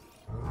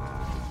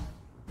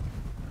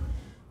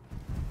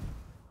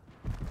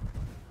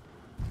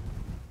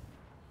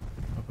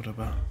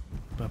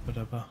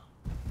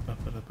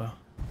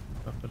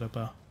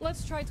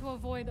 Let's try to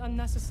avoid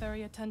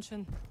unnecessary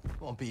attention.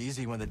 Won't be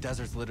easy when the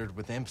desert's littered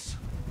with imps.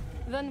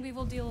 Then we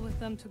will deal with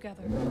them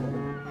together.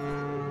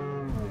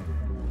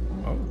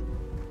 Oh.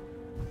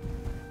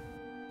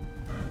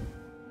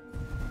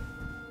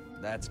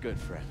 That's good,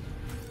 friend.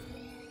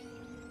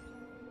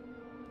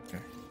 Okay.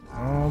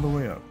 All the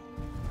way up.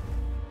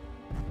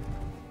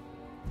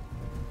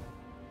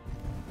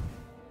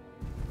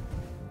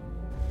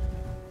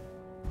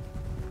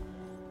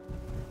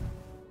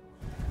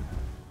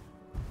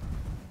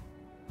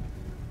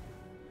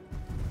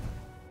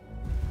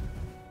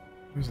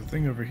 There's a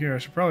thing over here. I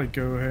should probably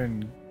go ahead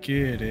and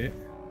get it.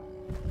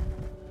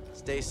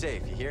 Stay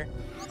safe, you hear?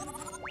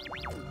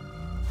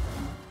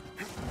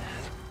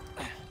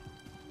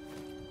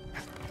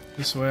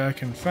 This way I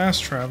can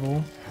fast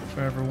travel if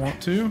I ever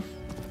want to.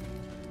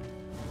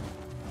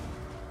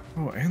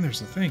 Oh, and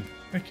there's a thing.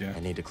 Heck yeah. I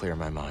need to clear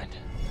my mind.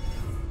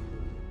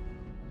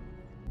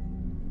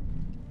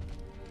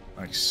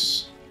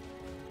 Nice.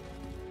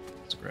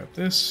 Let's grab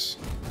this.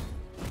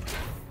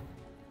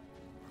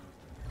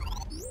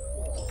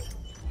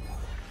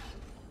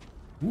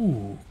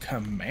 Ooh,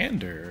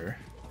 Commander.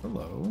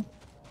 Hello.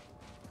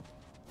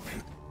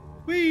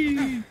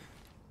 Whee!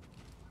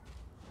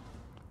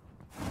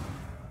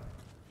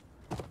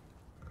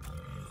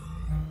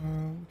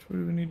 Which way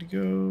do we need to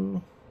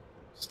go?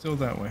 Still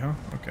that way, huh?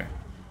 Okay.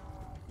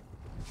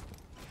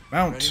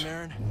 Mount. Ready,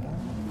 Marin?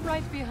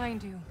 Right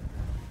behind you.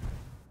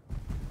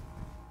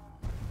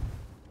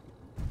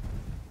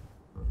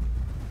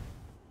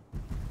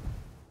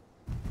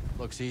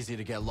 Looks easy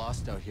to get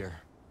lost out here.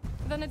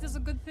 Then it is a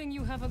good thing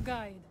you have a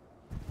guide.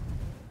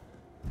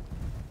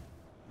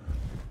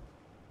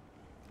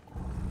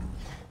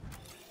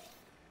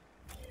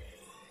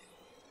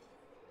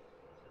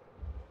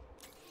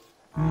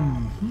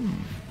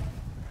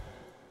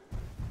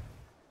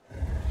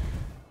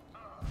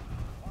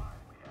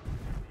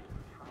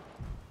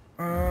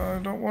 I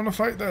don't want to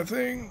fight that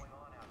thing.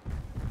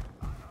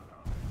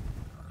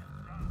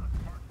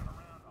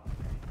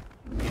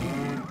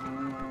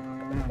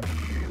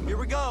 Here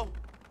we go.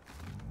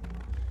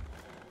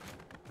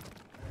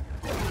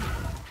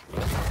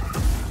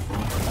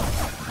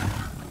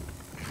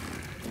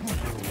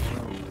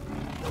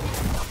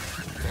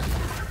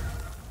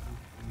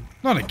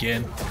 Not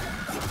again.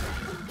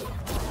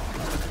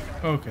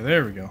 Okay,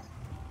 there we go.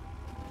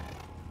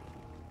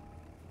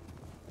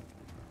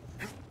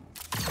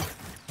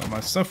 Thought my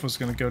stuff was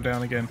gonna go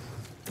down again.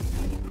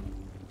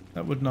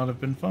 That would not have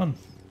been fun.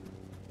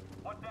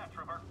 What's that,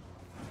 Trooper?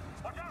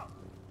 Watch out!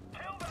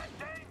 Kill that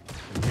thing!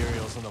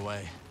 Imperial's in the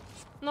way.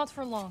 Not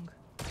for long.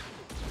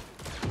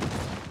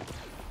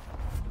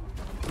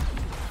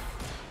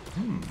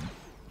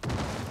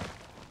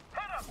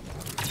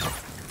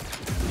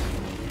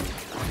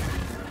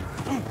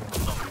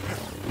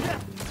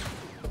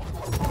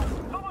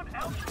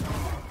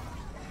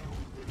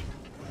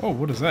 Oh,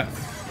 what is that?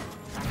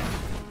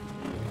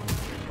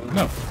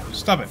 No,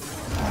 stop it.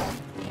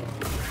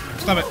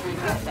 Stop it.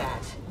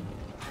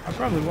 I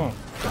probably won't.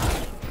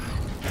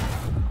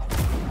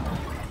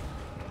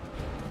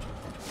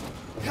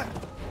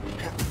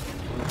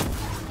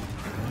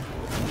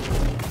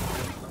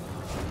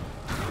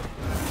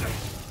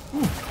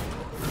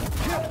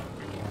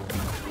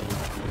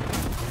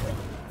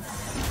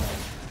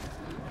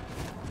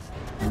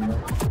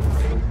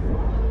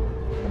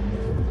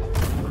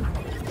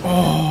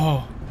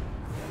 Oh,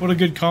 what a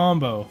good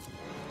combo.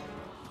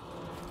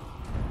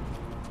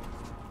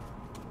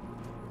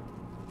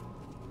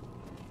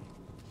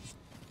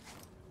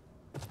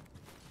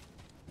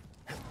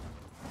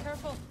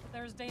 Careful,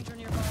 there's danger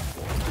nearby.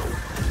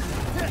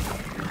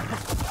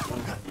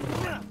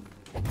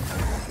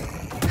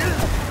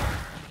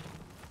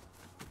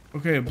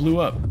 Okay, it blew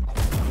up.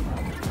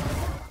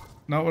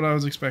 Not what I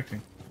was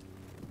expecting.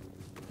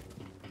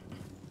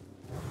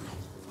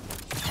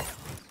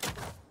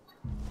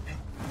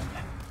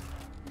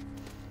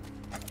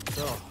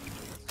 So,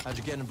 how'd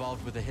you get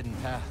involved with the hidden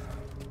path?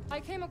 I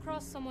came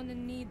across someone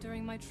in need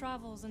during my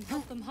travels and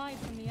helped them hide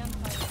from the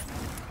Empire.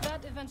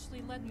 That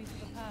eventually led me to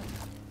the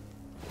path.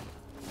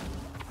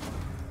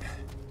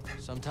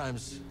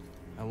 Sometimes,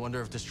 I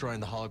wonder if destroying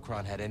the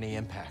holocron had any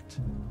impact.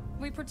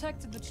 We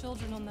protected the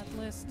children on that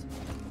list.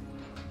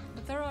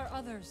 But there are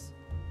others.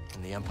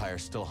 And the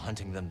Empire's still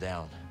hunting them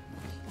down.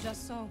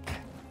 Just so.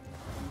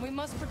 We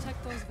must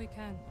protect those we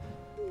can.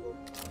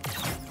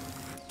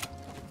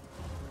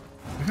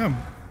 Look how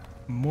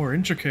more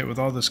intricate with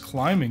all this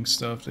climbing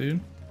stuff, dude.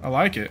 I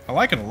like it. I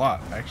like it a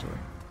lot, actually.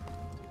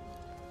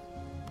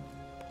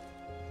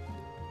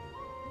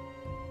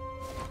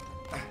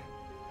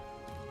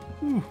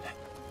 Ooh.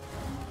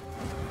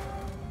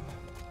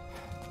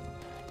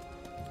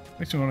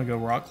 Makes me want to go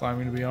rock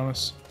climbing, to be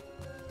honest.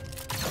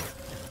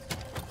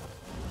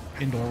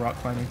 Indoor rock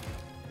climbing.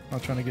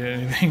 Not trying to get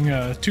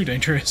anything too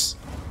dangerous.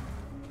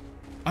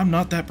 I'm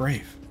not that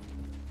brave.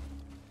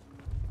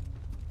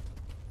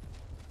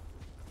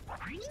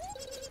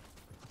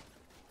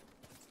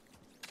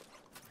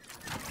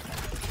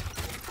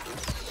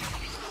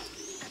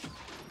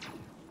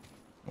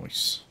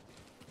 Nice.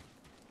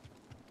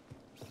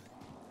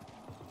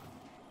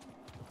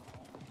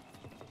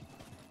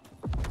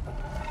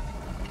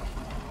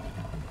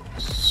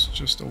 It's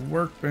just a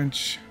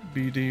workbench,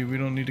 BD. We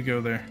don't need to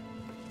go there.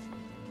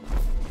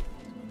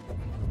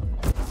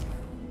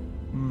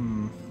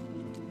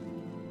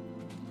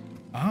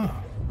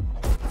 Ah.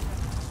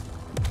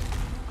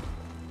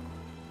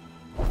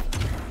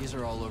 These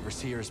are all over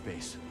Seer's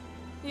base.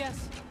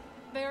 Yes,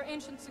 they are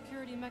ancient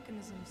security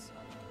mechanisms.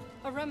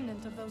 A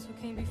remnant of those who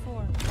came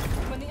before.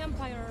 When the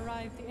Empire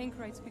arrived, the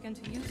Anchorites began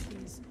to use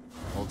these.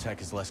 Old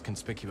tech is less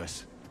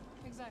conspicuous.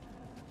 Exactly.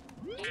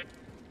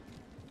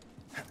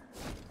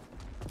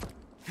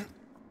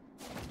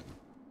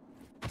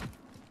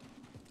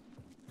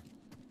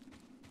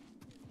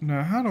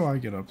 Now, how do I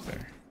get up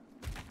there?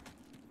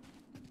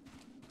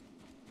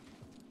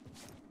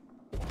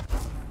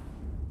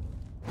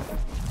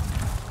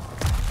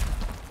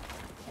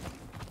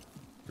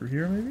 Through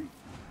here, maybe?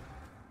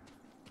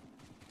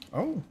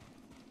 Oh.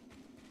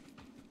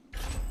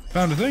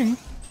 Found a thing.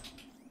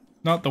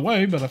 Not the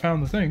way, but I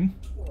found the thing.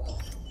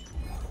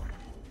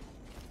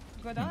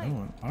 Good eye.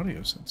 No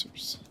audio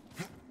sensors.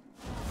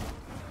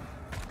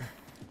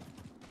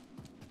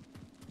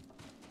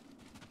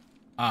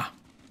 Ah,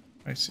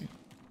 I see.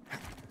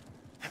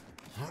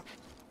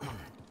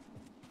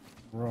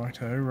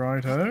 Righto,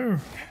 righto.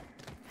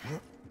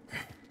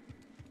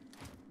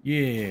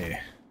 Yeah.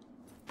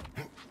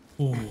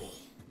 Oh.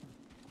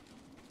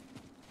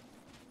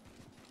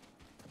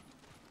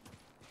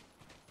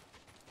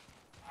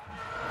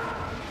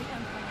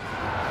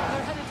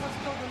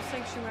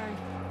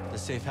 The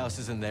safe house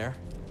is in there?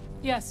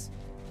 Yes.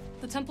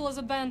 The temple is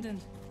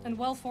abandoned and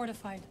well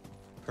fortified.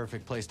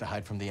 Perfect place to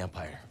hide from the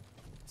Empire.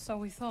 So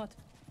we thought.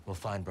 We'll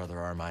find Brother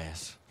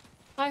Armias.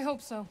 I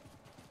hope so.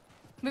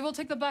 We will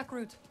take the back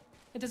route.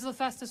 It is the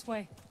fastest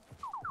way.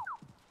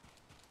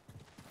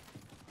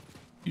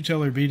 You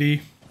tell her, BD.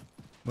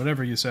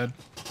 Whatever you said.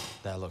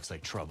 That looks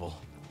like trouble.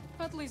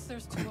 At least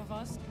there's two of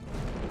us.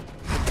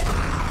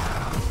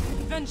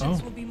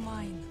 Vengeance will be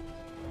mine.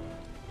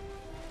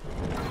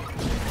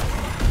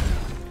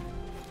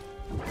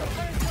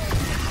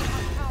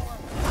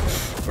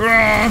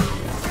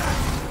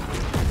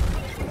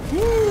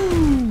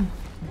 Woo!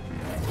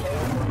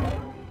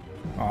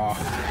 Aw.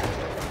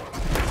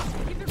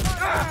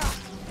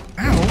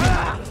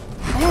 Ow!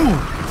 Oh!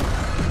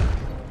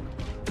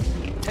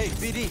 Hey,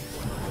 BD!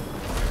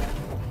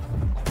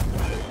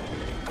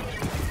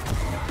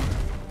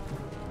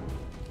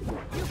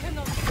 You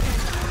cannot.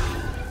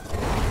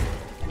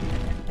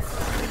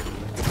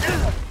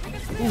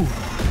 Ooh.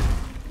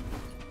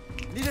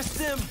 Need a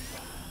stim!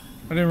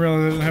 I didn't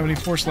realize I didn't have any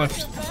force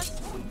left.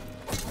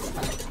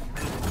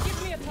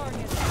 Give me a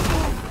target.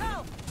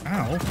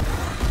 Ow.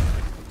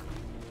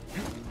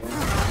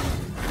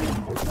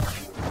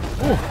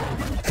 Oh.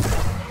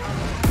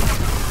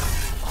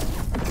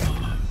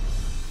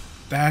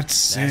 That's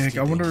sick.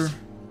 I wonder.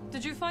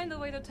 Did you find the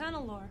way to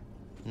Tanalor?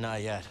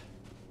 Not yet.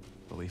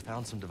 But we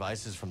found some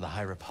devices from the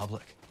High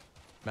Republic.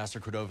 Master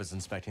Cordova's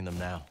inspecting them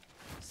now.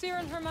 Seer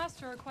and her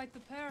master are quite the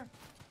pair.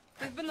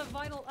 They've been a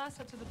vital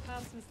asset to the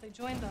path since they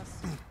joined us.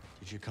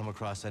 Did you come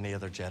across any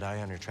other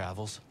Jedi on your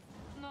travels?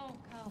 No,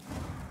 Cal.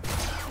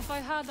 If I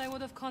had, I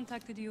would have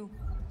contacted you.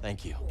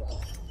 Thank you.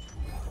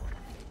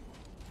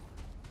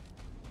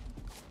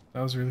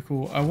 That was really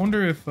cool. I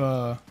wonder if,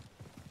 I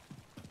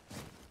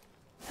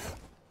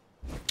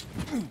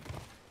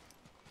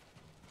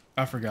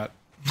forgot.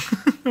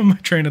 My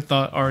train of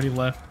thought already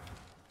left.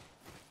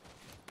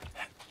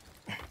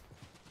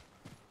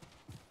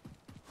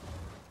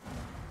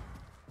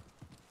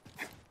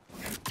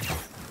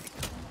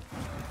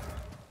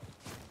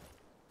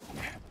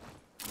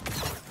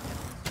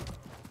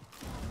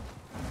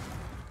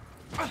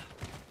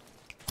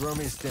 Throw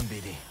me a stim,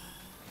 BD.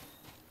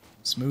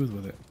 Smooth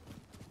with it.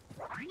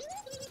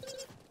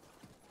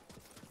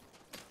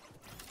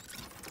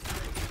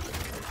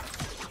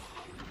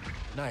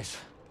 Nice.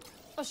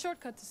 A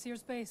shortcut to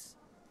Seer's base.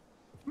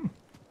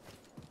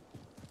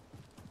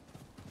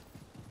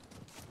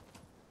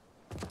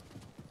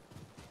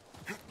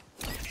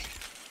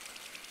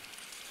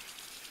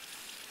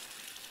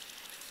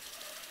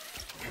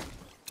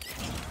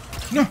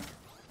 No!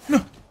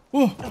 No!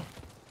 Oh!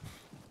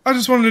 I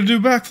just wanted to do a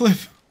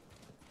backflip.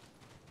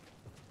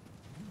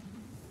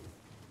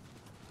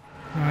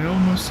 I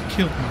almost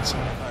killed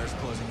myself. Fire's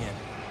closing in.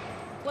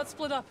 Let's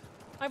split up.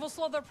 I will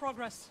slow their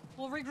progress.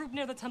 We'll regroup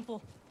near the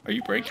temple. Are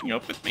you breaking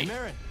up with me?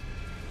 Marin!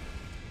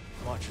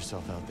 Watch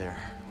yourself out there.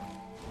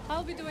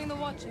 I'll be doing the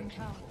watching,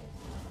 Cal.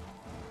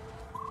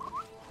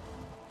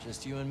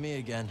 Just you and me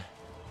again.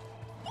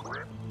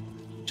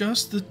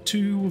 Just the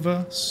two of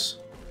us.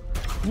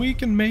 We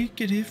can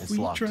make it if It's we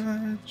locked.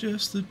 try,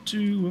 just the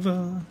two of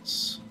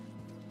us.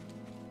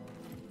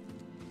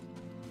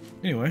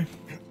 Anyway.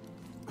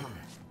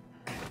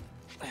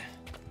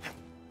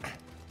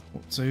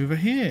 What's over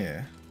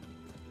here?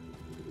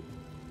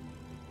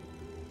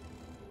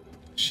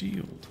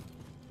 Shield.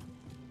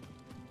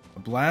 A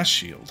blast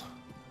shield.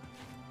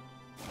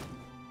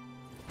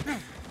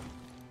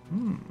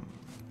 Hmm.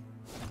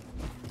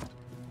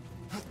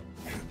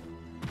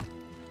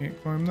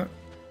 Can't climb that?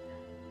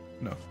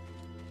 No.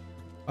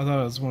 I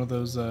thought it was one of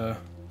those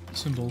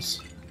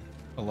symbols.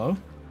 Hello?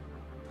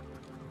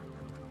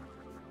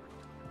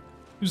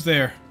 Who's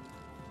there?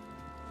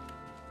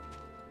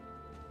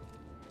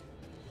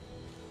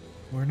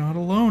 We're not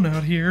alone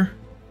out here.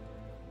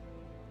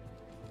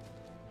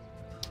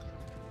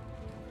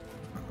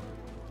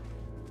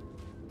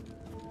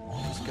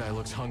 This guy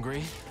looks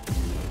hungry.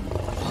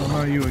 How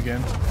about you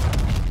again?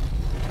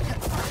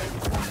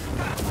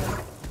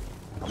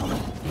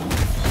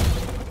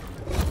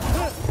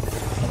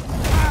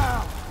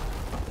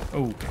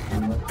 Okay.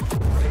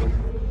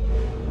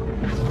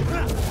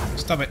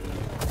 Stop it.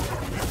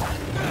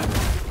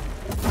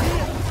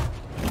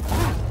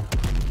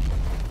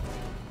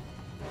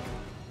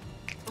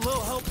 A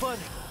little help, bud.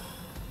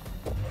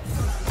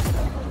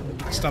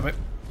 Stop it.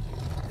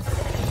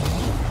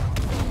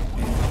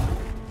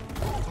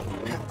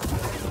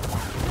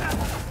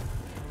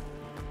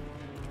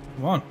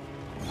 Come on.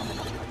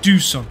 Do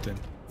something.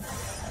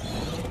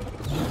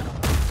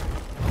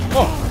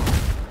 Oh!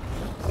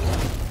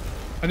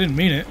 I didn't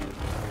mean it.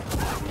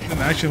 I didn't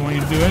actually want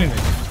you to do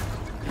anything.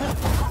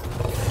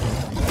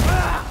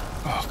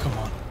 Oh, come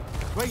on.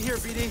 Right here,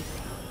 BD.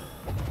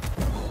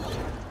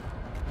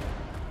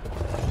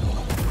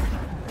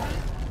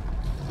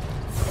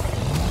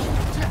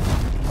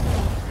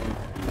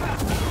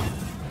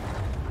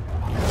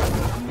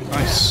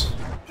 Nice.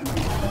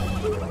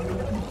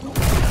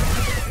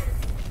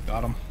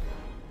 Got him.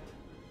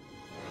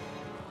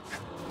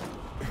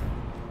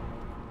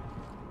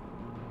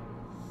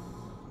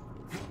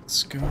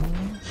 Let's go.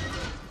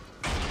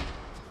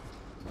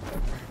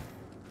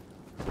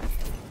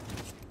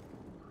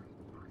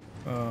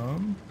 How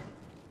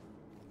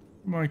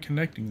am I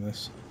connecting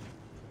this?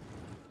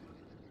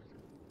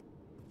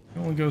 I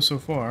can only go so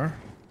far.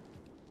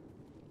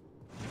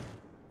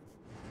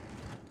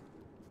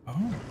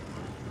 Oh.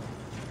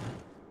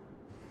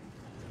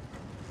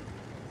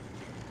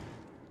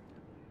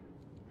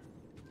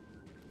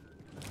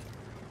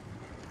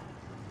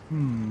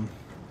 Hmm.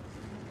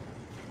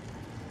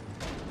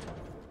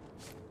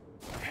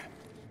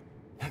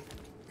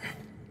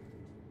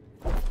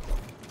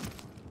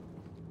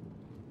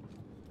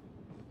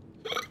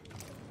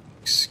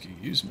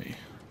 Excuse me.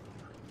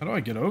 How do I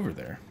get over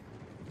there?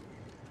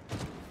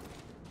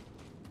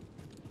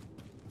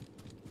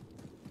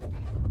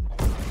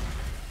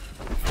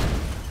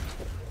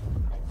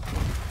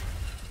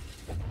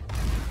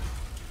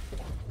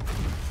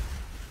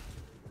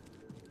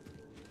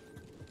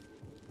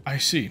 I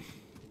see.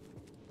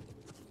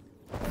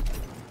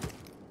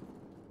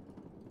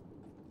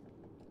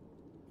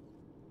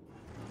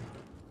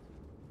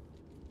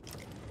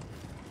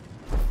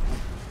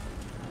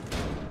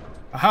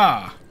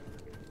 Aha!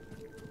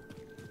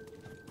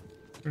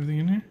 Everything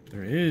in here?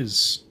 There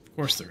is. Of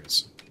course there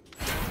is.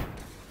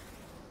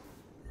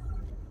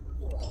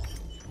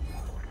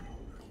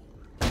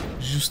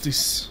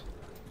 Justice.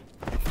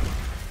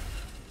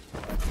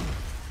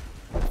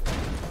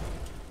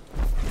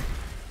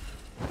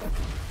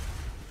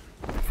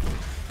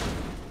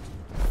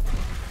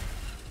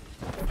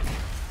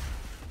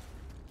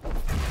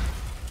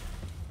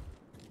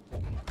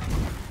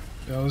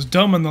 I was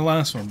dumb in the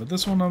last one, but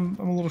this one I'm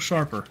a little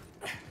sharper.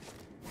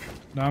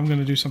 Now I'm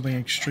gonna do something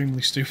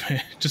extremely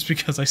stupid just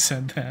because I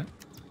said that.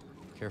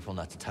 Careful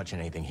not to touch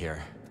anything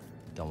here.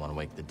 Don't want to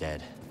wake the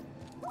dead.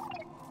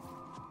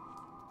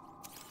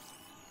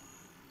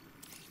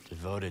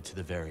 Devoted to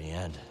the very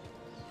end.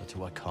 But to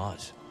what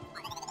cause?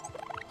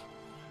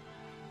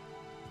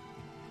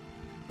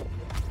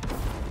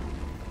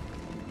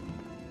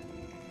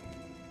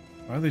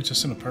 Why are they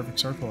just in a perfect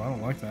circle? I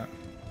don't like that.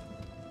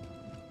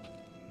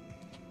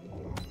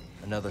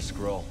 Another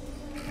scroll.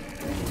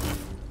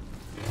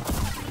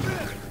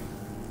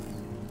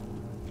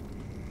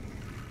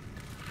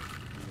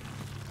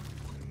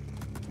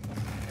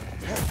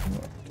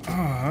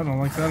 Ah, I don't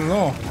like that at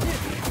all.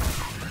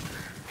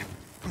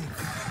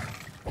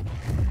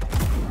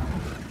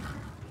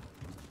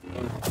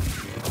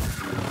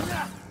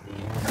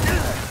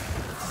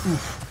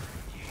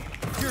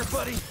 Oof. Here,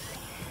 buddy.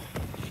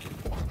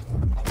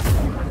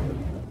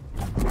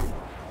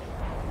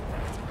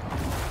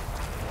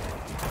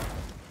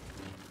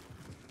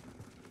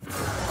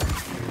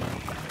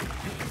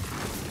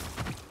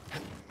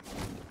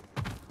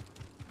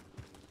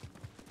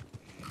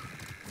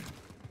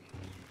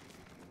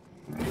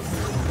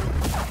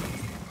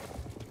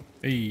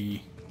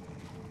 Hey.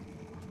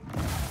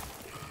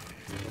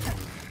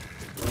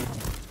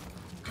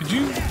 Could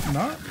you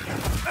not?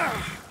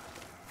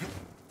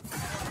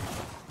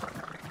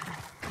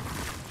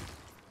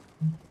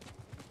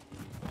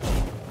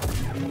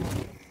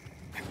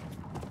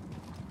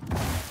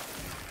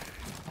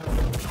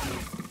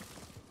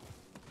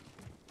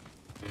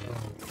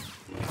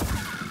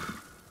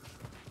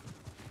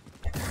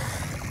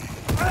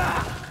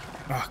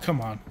 come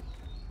on.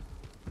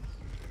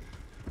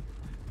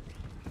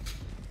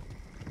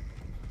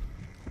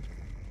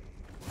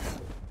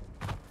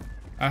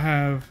 I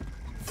have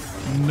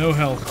no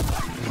health.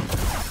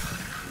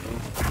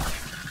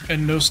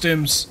 And no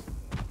stems.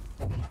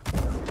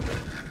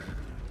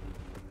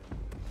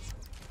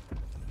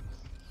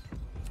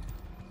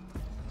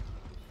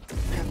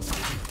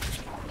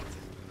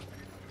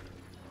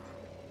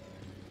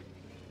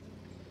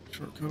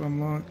 Shortcut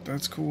unlocked,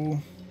 that's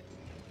cool.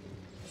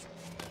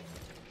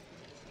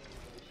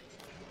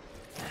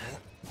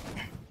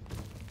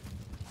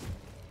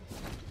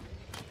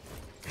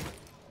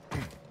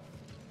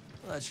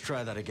 Let's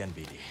try that again,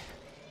 BD.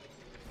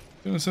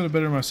 Gonna set it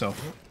better myself.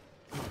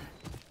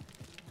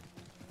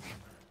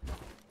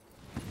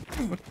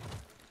 What?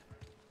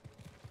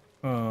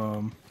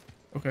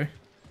 Okay.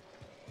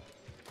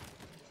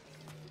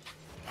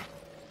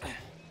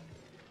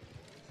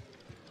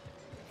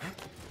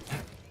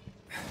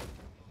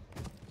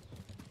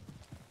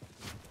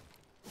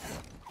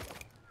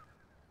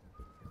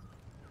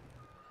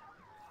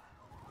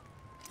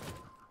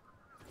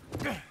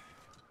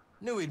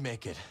 Knew we'd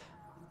make it.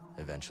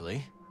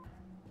 Eventually.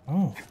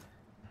 Oh.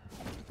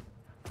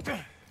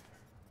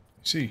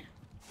 See.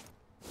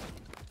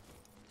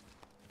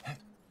 That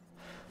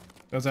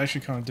was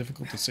actually kind of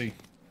difficult to see.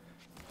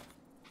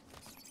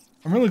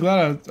 I'm really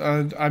glad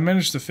I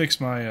managed to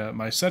fix my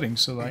my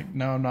settings so like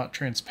now I'm not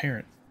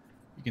transparent.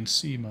 You can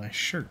see my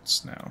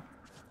shirts now.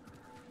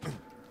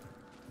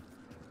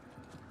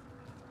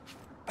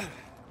 What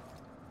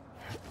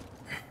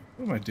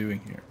am I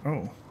doing here?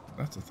 Oh,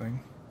 that's a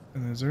thing.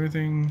 And is there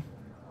anything?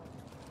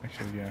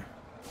 Actually, yeah.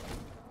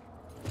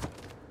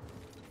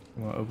 I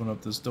want to open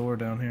up this door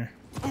down here.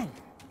 A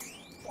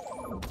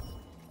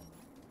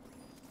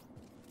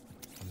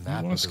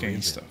map want of to the scan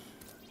region. stuff.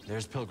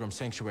 There's Pilgrim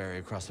Sanctuary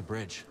across the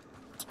bridge.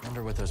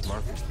 Wonder what those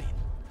markers mean.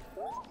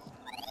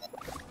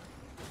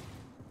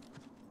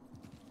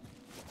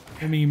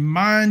 I mean,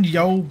 mind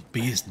your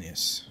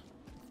business.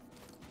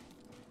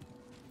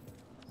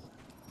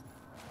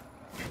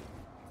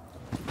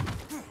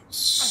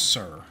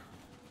 Sir.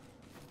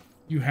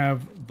 You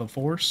have the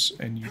Force,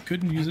 and you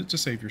couldn't use it to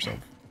save yourself.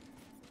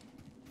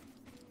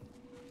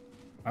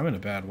 I'm in a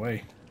bad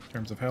way in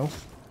terms of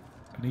health.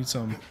 I need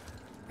some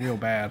real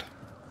bad.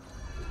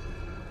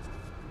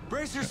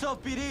 Brace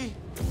yourself, BD!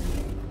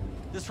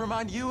 This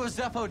remind you of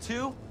Zeppo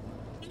too?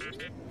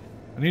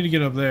 I need to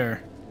get up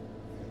there.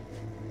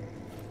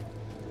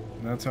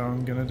 And that's how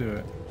I'm gonna do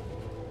it.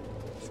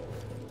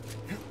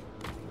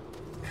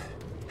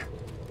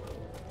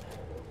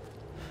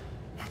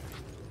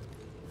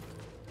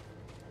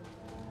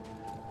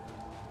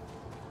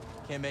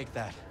 Can't make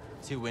that.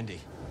 Too windy.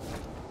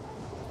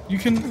 You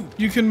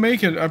can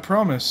make it, I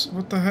promise.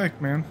 What the heck,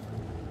 man?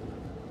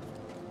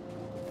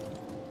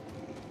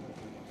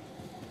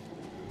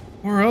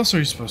 Where else are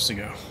you supposed to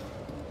go?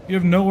 You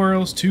have nowhere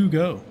else to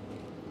go.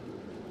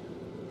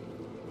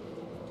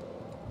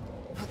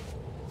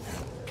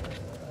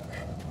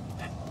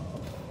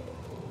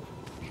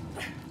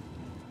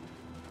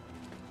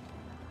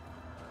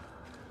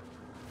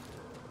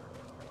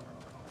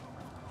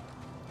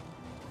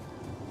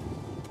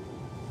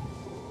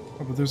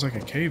 Oh, but there's like a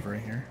cave right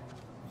here.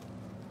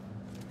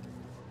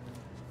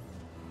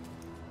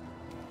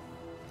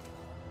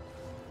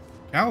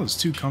 Cal is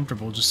too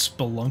comfortable just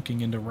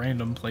spelunking into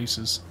random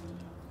places.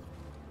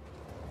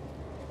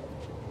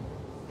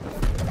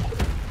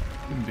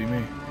 Couldn't be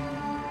me.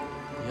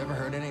 You ever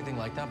heard anything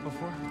like that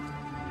before?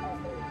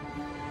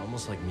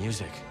 Almost like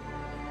music.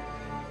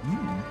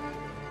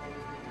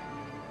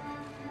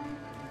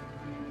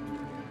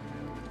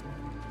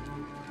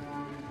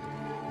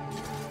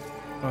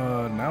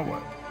 Now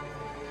what?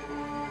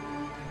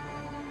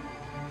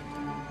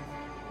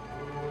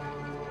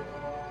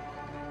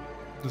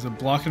 Is it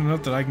blocking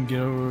enough that I can get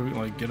over,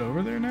 like, get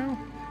over there now?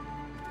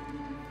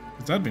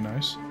 'Cause that'd be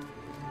nice.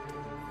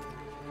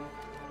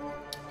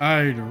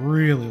 I'd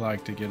really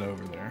like to get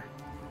over there.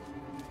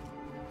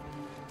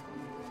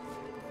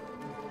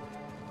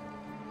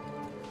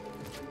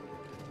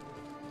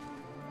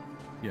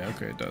 Yeah,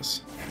 okay, it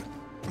does.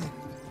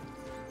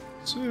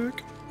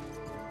 Sick.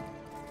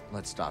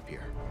 Let's stop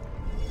here.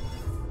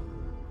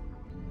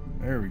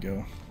 There we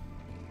go.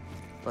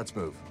 Let's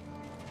move.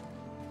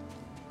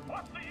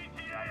 What's the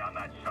ETA on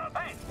that shot?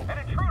 Hey, an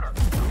intruder!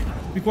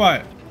 Be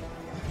quiet.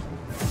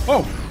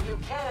 Oh! You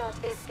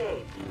cannot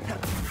escape.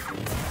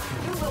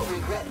 You will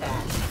regret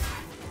that.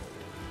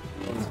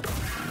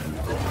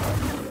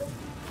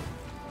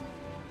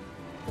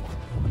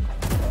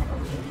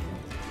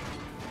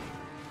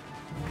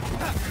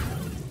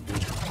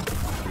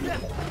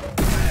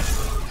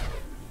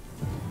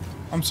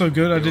 I'm so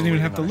good I didn't even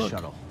have to Waiting on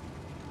a look. Shuttle.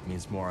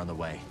 Means more on the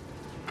way.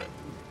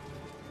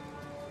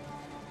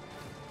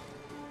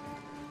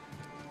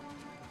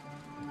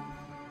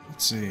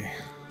 Let's see.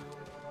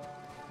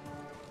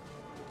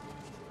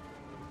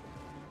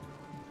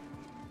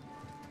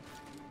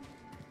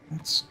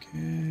 Let's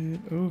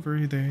get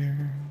over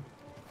there.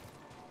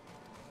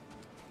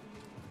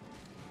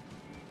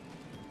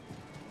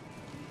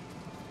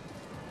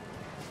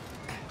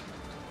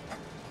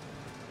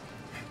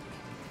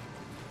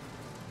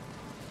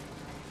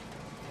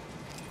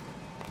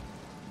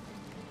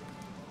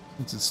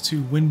 Since it's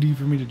too windy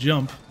for me to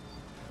jump.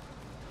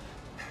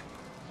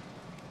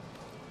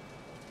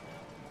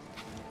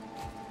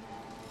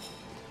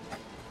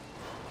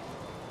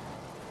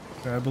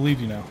 Okay, I believe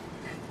you now.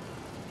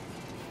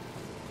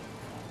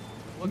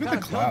 What kind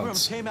of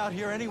pilgrims came out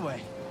here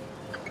anyway?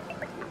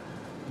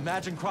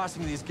 Imagine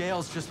crossing these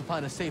gales just to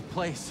find a safe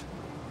place.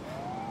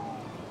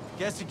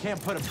 Guess you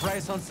can't put a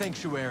price on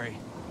sanctuary.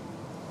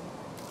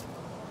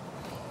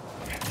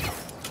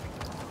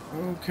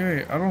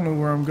 Okay, I don't know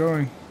where I'm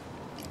going.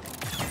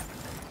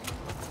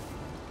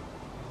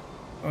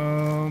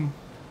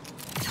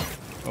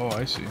 Oh,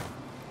 I see.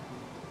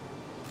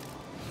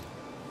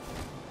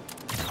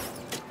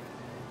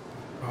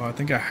 Oh, I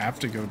think I have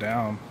to go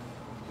down.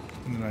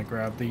 And then I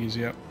grab these,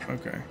 yep,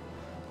 okay.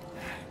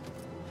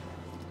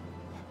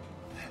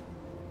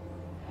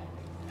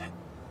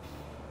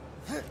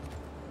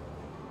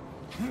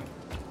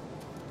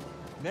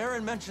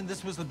 Marin mentioned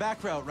this was the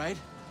back route, right?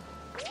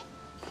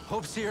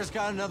 Hope Seer's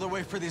got another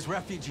way for these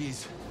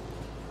refugees.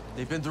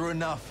 They've been through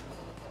enough.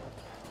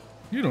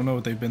 You don't know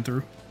what they've been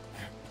through.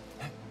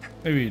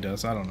 Maybe he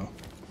does, I don't know.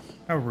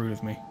 How rude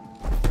of me.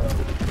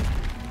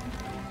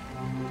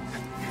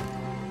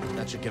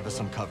 That should give us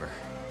some cover.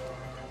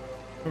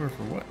 Cover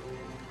for what?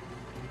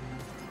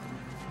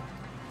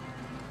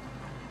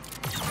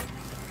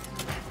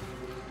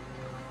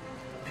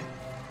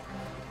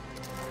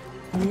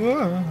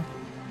 Whoa.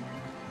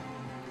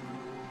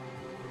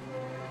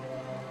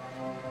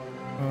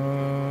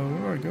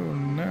 Where do I go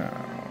now?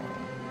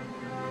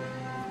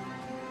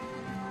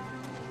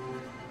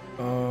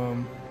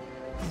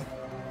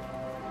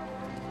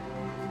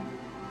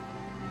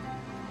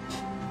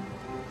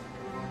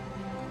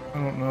 I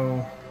don't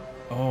know.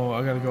 Oh,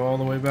 I gotta go all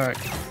the way back.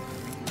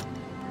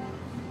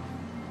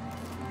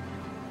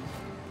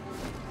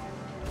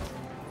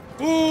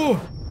 Oh!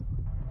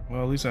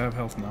 Well, at least I have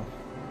health now.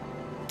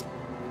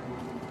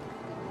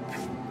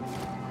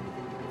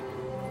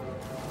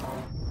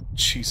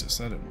 Jesus,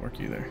 that didn't work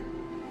either.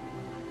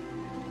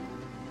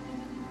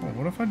 Oh,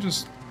 what if I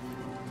just...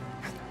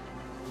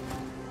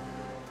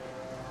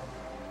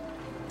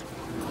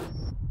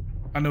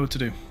 I know what to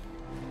do.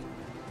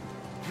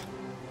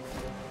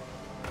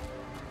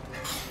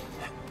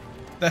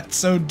 That's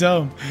so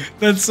dumb.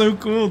 That's so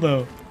cool,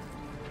 though.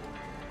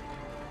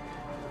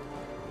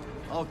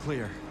 All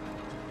clear.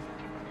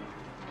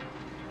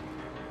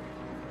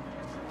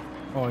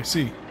 Oh, I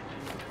see.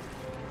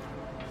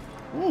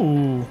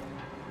 Ooh.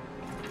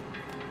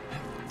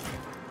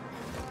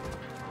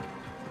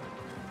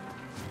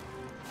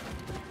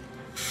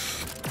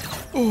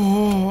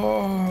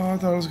 Oh, I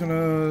thought I was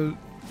gonna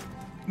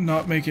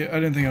not make it.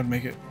 I didn't think I'd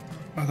make it.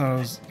 I thought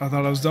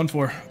I was done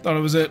for. Thought it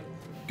was it.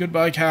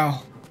 Goodbye,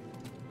 Cal.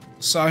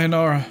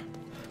 Sayonara.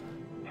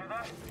 Hear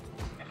that?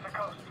 It's the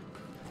coast.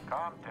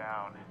 Calm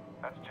down.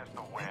 That's just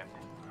the wind.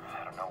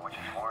 I don't know which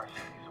is worse,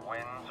 these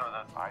winds or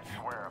the... I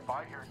swear, if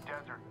I hear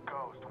desert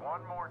ghost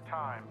one more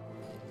time...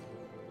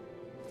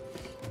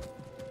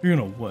 You're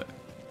gonna what?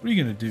 What are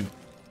you gonna do?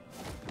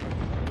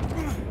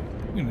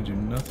 You're gonna do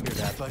nothing. Hear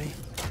that, buddy?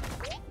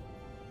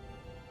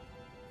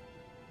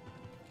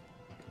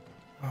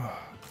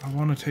 I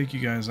want to take you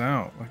guys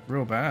out, like,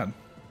 real bad.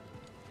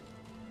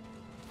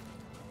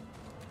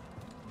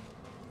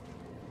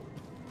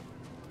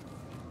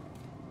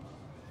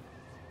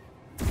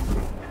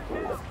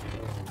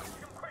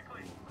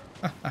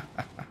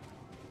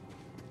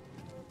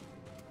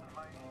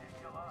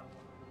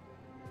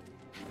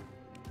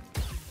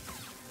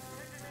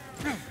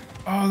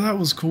 Oh, that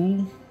was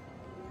cool.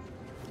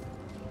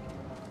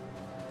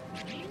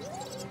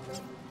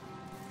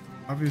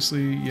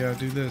 Obviously, yeah,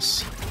 do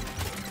this.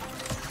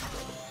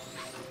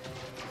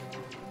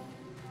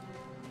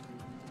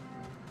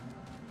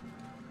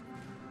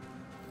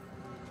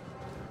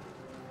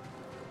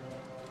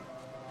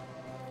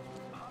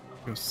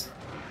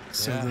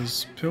 So Yeah,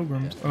 those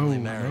pilgrims. Oh definitely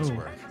Marin's no!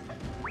 work.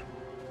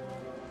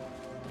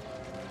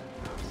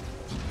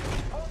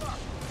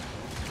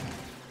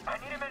 I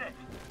need a minute.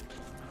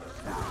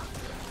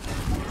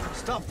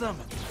 Stop them!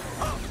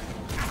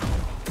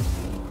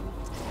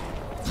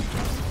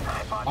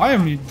 I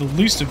am the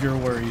least of your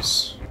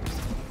worries.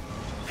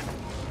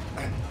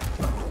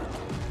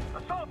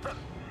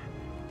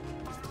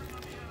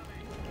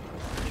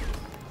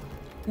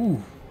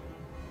 Ooh.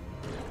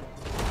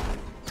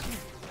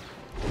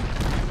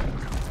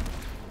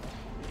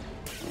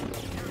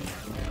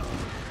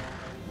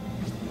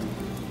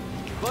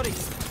 Buddy.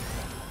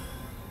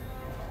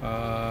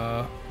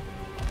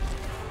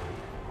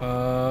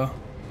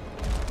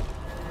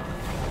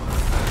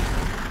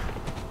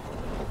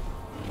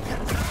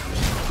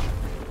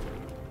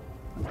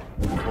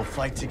 We'll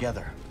fight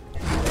together.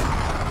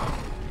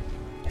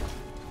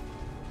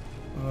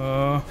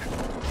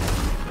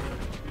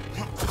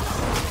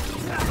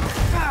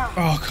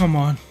 Oh, come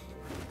on.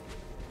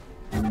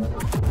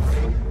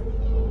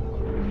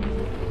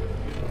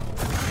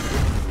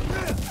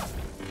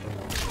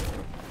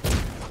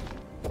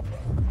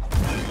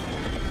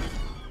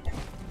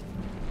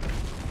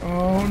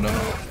 Oh no,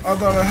 I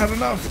thought I had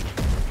enough.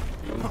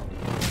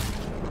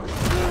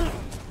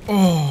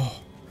 Oh.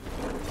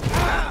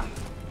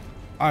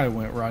 I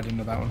went right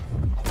into that one.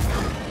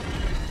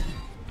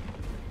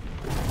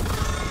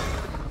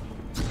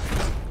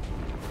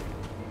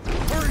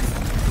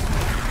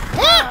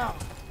 Ah!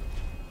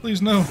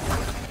 Please no.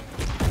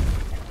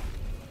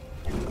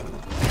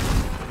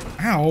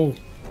 Ow.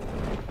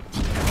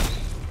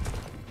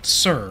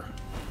 Sir,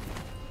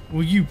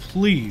 will you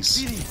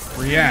please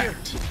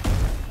react?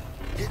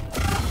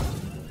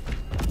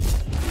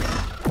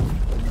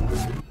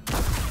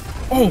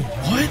 Oh,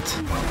 what?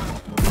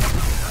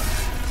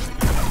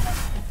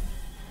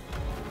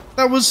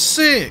 That was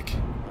sick!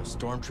 Those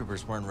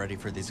stormtroopers weren't ready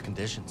for these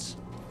conditions.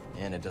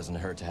 And it doesn't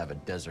hurt to have a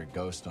desert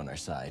ghost on our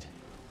side.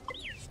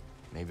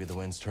 Maybe the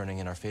wind's turning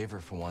in our favor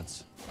for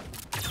once.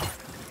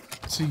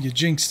 See, you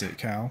jinxed it,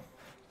 Cal.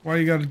 Why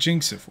you gotta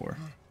jinx it for?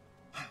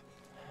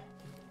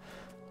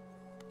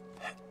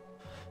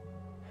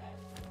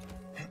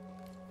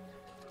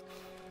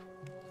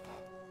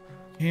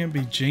 Can't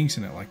be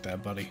jinxing it like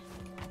that, buddy.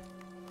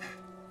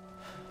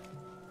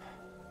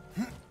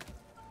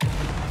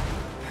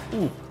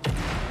 Ooh.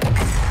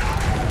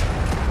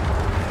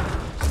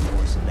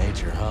 Force of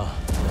nature, huh?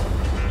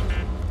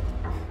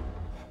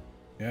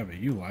 Yeah, but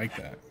you like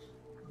that.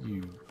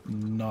 You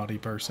naughty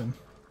person.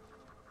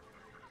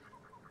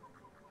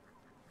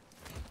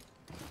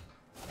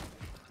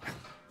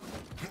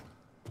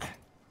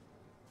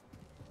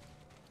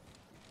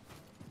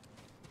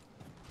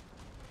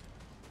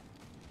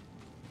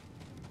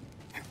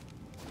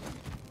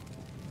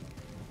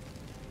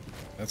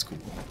 That's cool.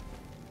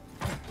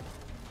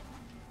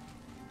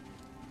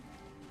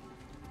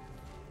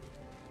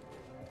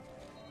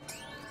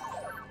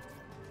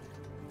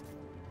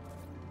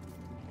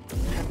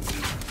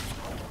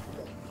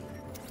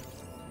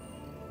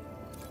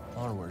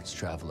 Onwards,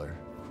 traveler.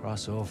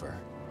 Cross over.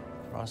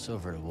 Cross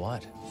over to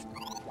what?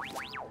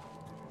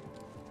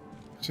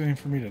 Saying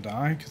for me to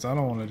die? Because I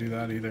don't want to do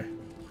that either.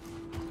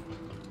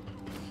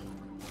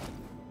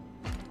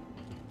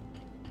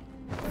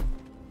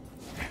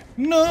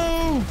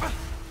 No!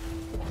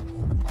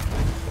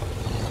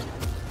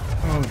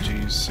 Oh,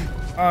 jeez.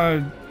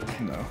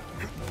 No.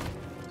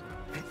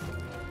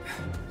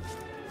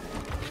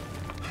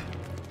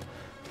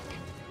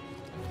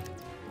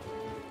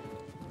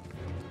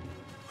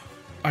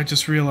 I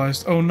just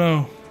realized, oh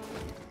no.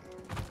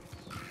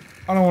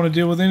 I don't want to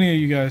deal with any of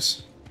you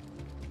guys.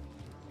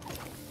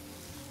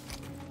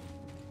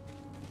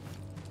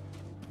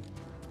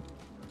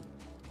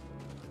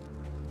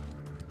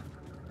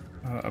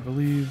 I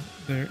believe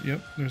there,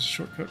 yep, there's a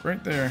shortcut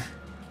right there.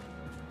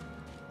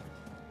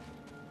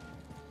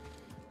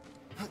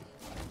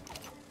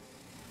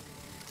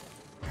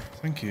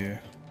 Thank you.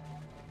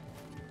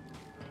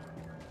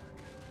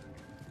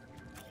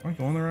 Am I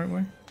going the right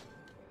way?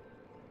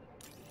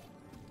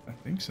 I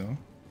think so.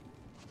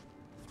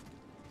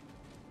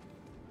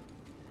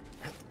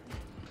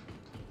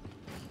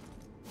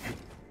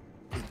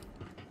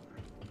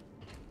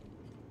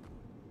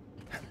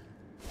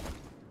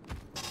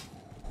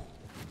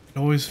 It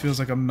always feels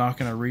like I'm not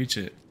gonna reach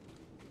it.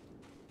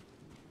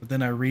 But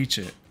then I reach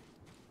it.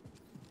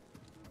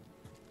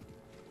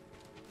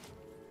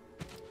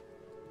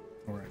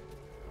 Alright.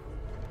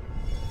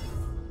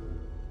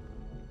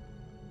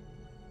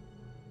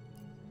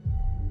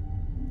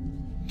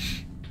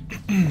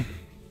 I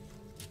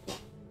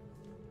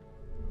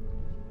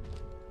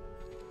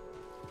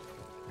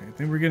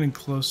think we're getting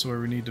close to where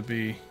we need to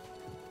be.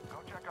 Go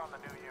check on the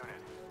new unit.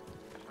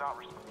 It's not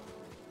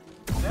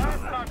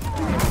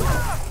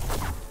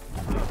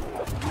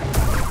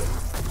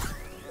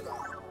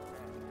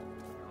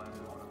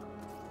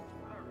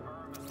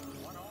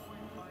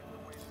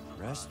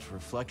Rest,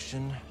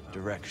 reflection,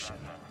 direction.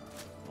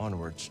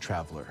 Onwards,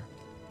 traveler.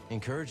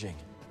 Encouraging.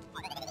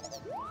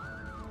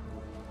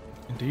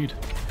 Indeed.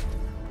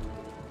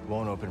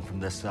 Won't open from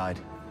this side.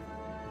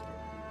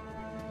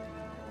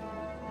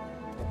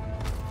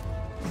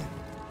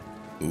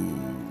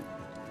 Ooh.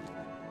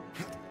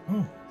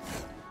 Oh.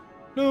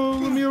 No,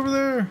 let me over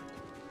there.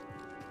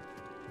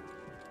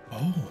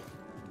 Oh.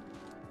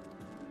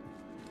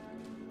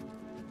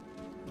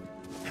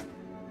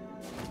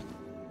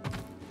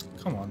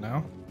 Come on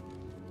now.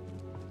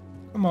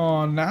 Come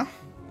on now.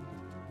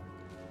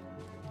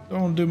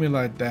 Don't do me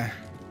like that.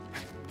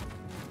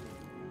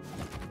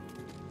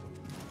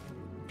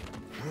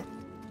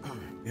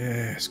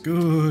 Yes,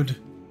 good.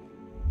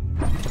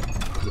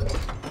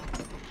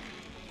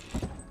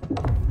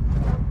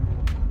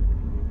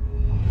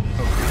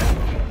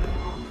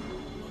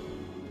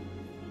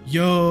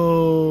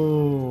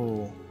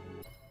 Yo!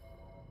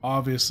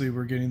 Obviously,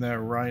 we're getting that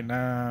right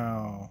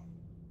now.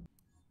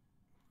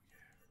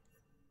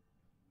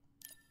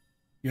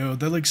 Yo,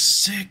 that looks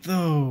sick,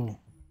 though.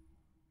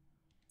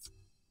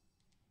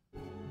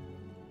 Now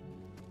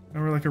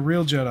we're like a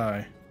real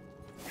Jedi.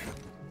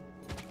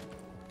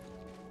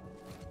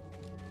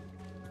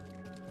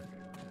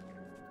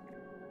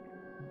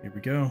 Here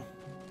we go.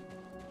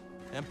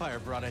 Empire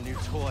brought a new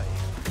toy.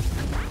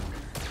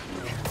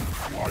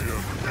 I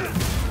am hit.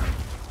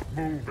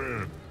 Move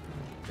in.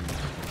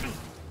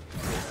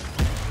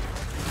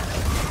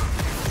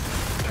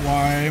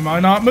 Why am I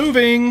not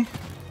moving?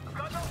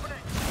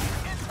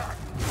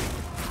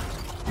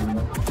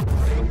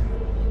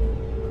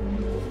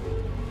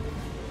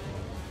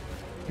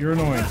 You're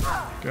annoying.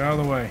 Get out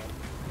of the way.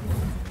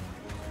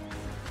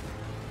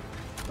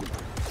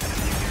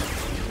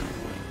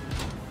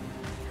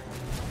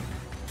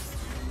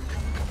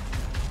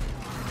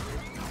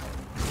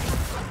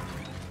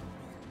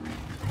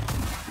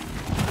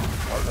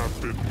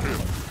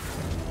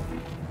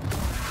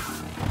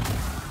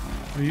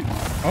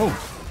 Oh,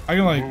 I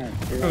can like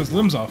cut his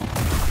limbs off.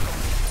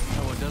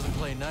 That one doesn't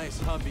play nice,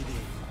 huh, BD?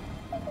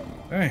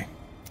 Hey.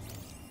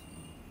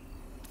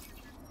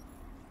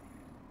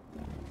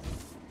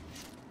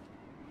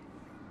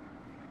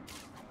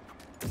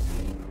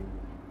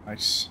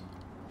 Nice.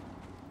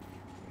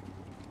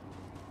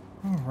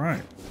 All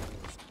right.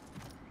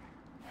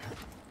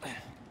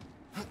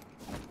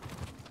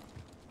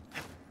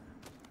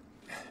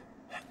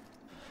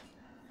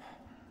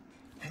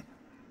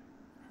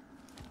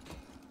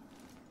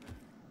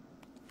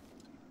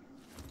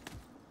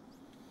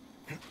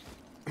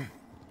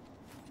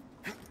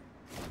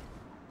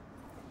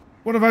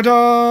 What have I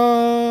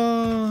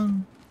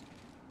done?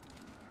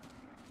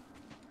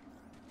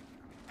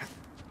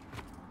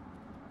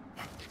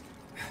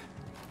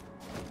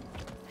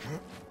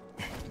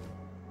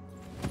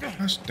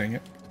 Gosh dang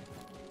it.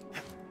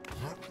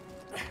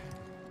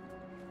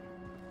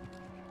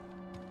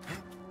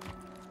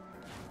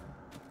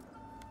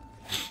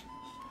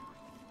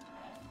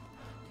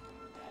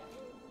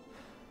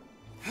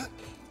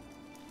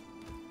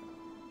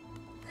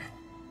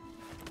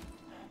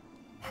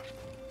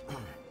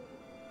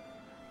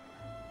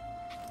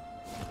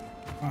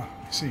 Ah,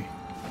 I see.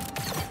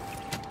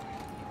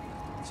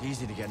 It's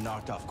easy to get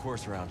knocked off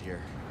course around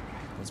here.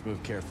 Let's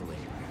move carefully.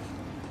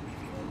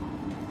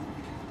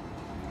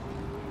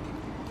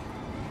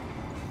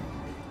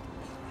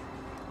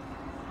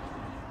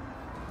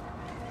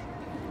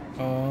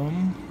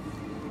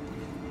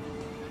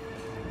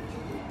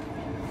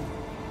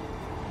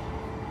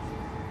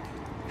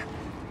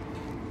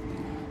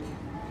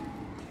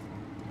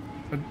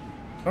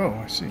 Oh,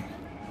 I see.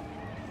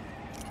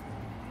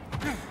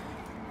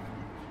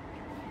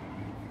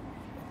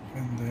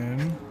 And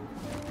then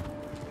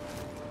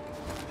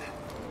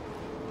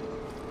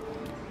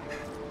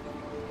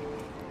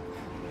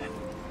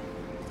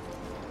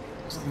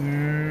is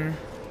there?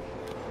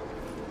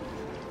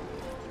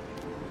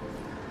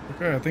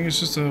 Okay, I think it's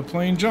just a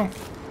plain jump.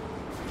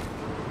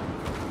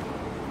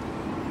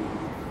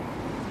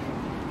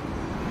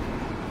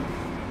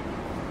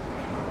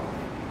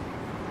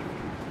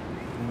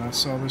 And I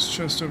saw this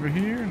chest over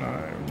here, and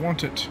I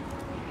want it.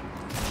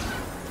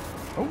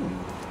 Oh.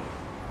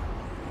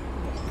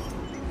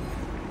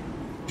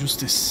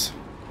 Justice.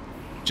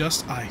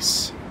 Just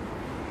ice.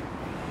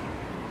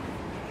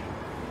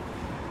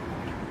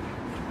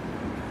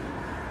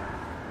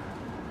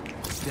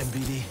 Then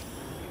BD.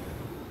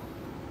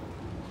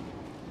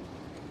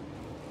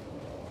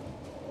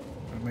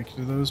 Gotta make it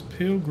to those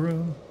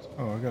pilgrims.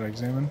 Oh, I gotta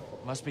examine.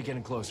 Must be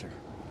getting closer.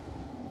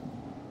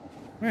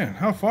 Man,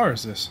 how far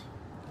is this?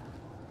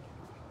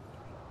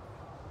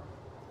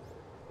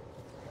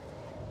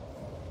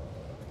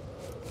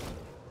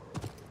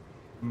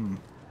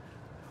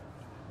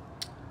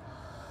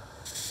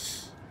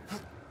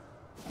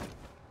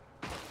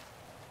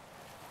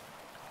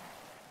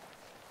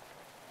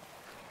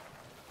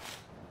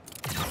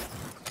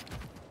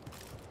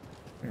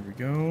 There we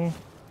go.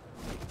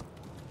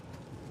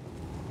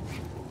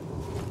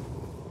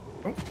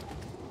 Oh.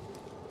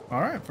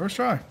 Alright, first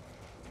try.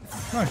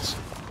 Nice.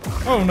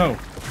 Oh no.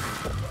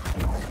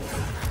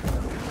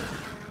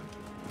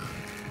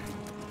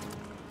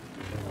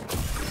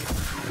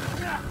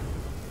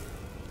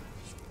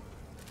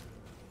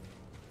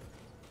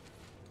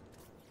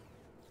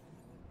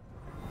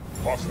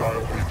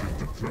 Hostile agent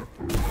detected.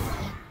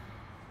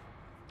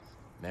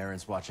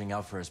 Marin's watching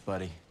out for us,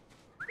 buddy.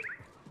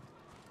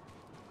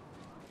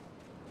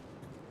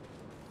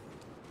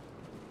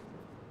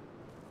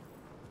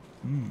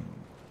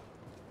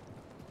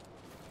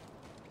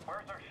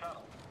 Where's our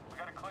shuttle? We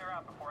gotta clear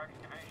out before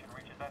excavation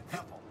reaches that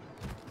temple.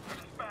 We're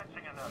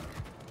dispatching another.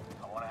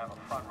 I want to have a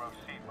front row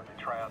seat when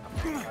they try out the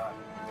big gun.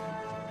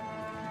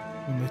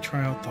 When they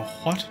try out the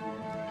what?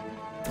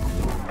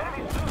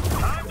 Enemy suit,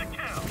 time to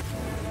kill.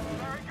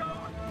 There he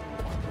goes.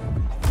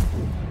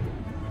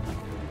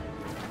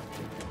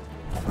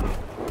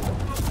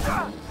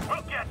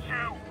 We'll get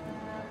you.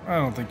 I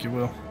don't think you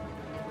will.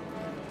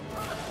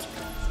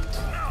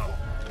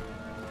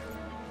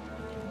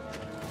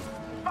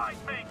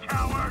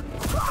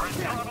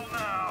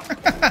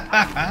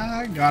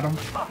 I got him.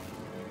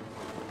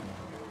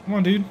 Come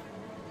on, dude.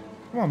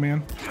 Come on,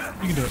 man.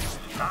 You can do it.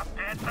 Stop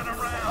dancing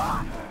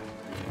around.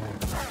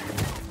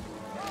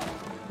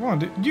 Come on,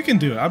 dude. You can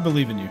do it. I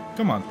believe in you.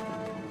 Come on.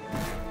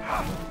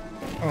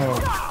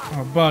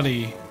 Oh,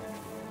 buddy.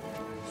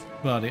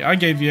 Buddy, I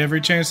gave you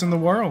every chance in the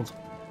world.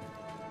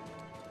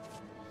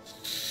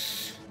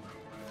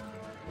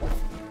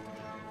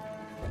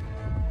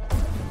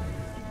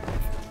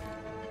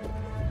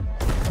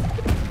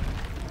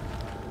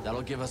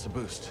 That'll give us a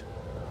boost.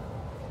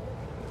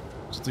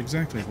 That's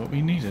exactly what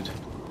we needed.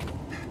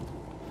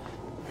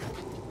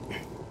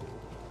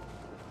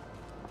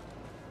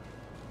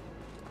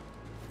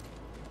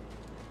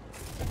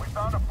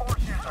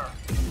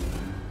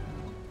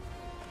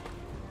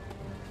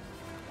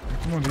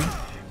 Come on, dude.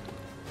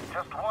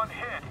 Just one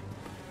hit.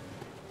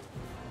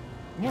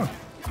 Come on.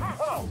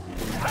 Whoa!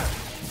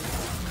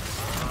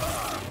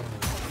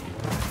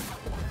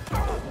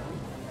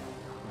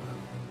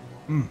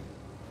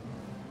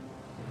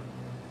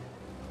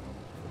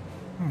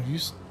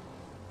 Oh,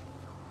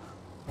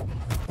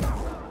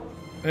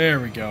 there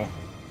we go.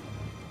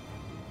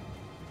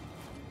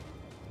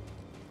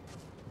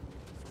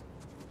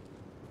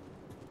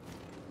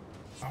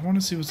 I want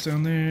to see what's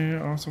down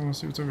there. I also want to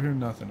see what's over here.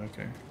 Nothing.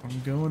 Okay.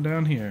 I'm going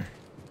down here.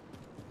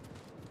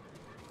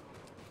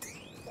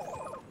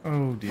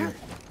 Oh, dear.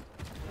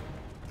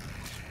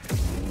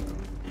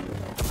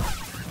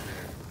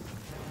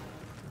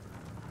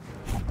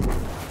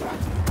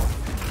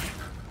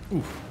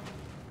 Oof.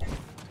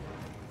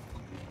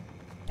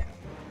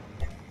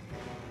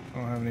 I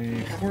don't have any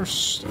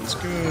horse. That's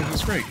good.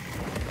 That's great.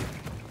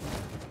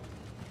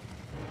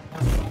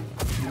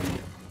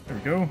 There we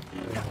go.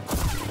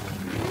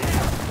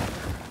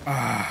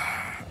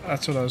 Ah,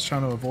 that's what I was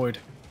trying to avoid.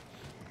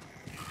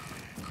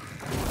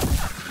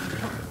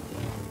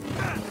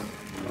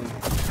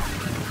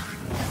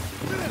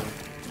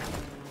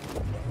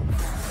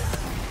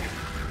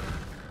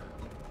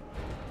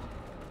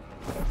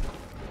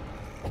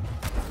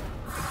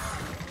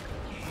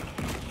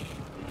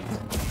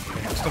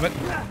 Stop it.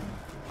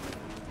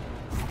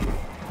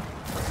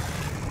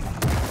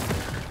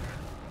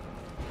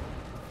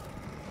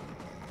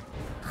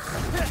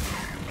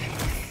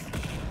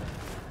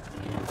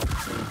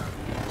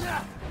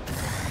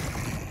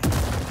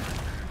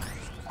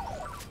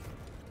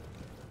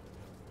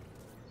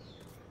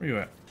 Where you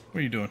at? What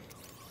are you doing?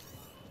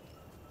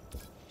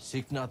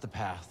 Seek not the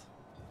path.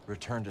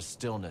 Return to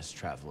stillness,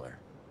 traveler.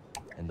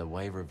 And the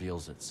way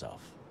reveals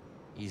itself.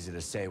 Easy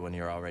to say when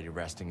you're already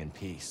resting in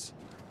peace.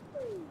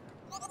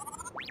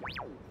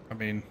 I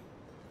mean...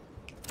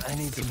 I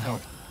need some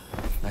help.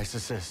 Nice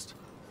assist.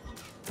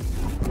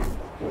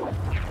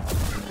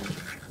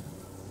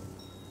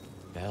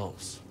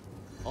 Bells.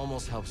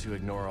 Almost helps you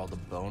ignore all the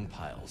bone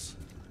piles.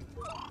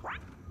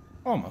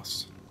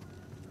 Almost.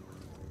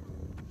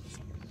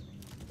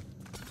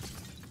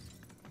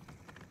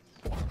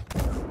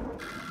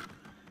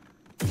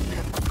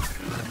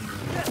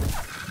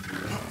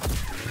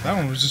 That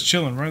one was just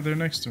chilling right there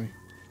next to me.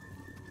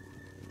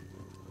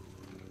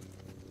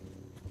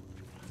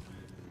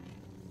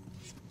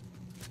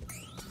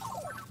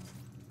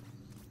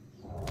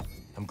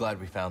 I'm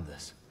glad we found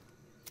this.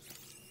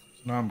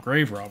 Now I'm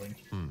grave robbing.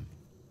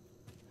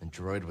 A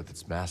droid with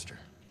its master.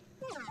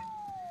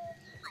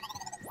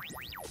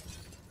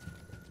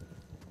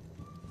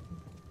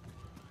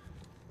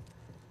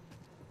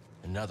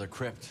 Another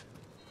crypt.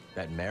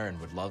 Bet Marin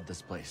would love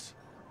this place.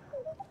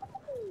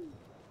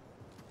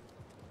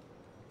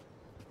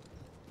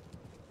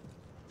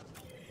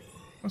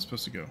 I'm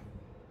supposed to go.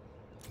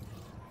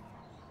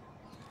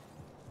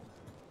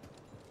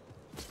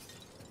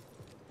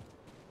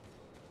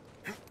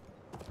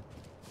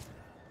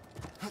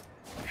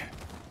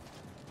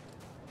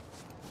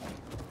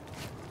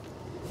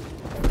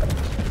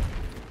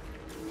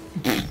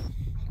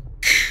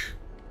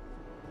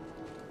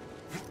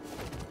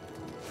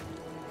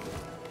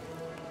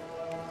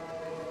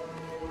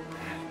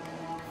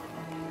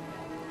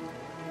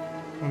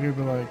 Okay,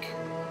 but like,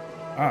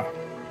 ah.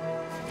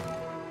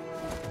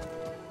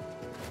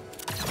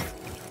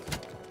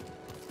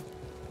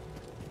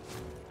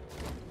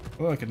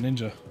 I look like a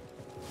ninja.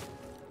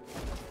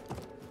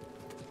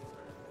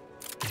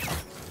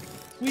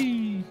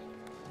 Whee!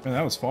 Man,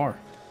 that was far.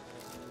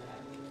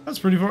 That's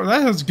pretty far.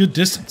 That has good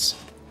distance.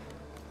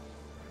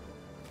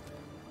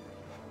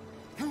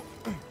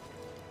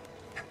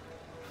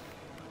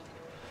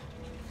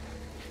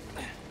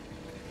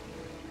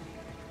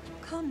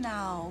 Come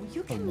now,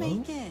 you can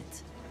make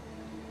it.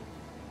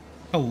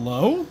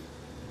 Hello?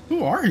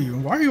 Who are you?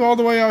 Why are you all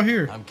the way out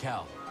here? I'm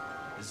Cal.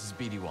 This is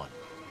BD1.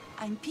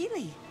 I'm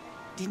Peely.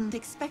 Didn't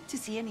expect to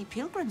see any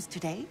pilgrims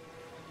today.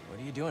 What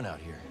are you doing out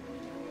here?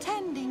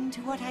 Tending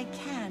to what I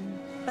can,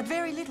 but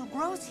very little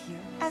grows here,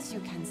 as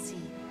you can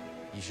see.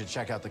 You should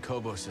check out the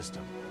Kobo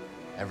system.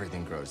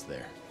 Everything grows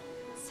there.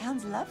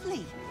 Sounds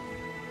lovely.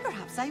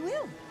 Perhaps I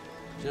will.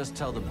 Just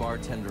tell the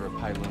bartender of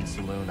Pyloon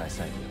Saloon I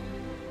sent you.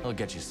 He'll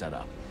get you set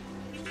up.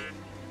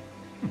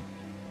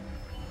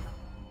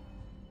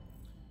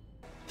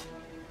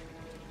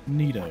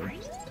 Neato.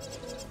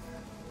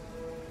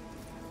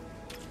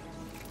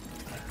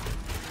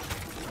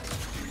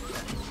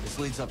 This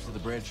leads up to the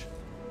bridge.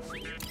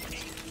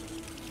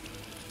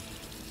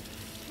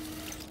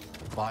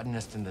 A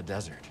botanist in the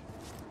desert.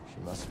 She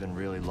must have been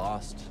really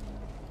lost.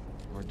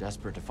 We're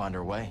desperate to find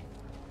our way.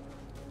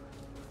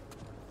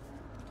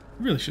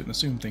 You really shouldn't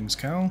assume things,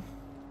 Cal.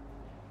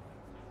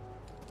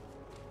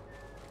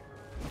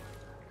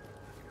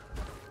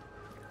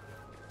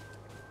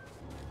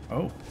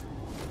 Oh.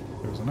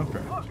 There's an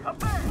upgrade. Look, up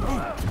there!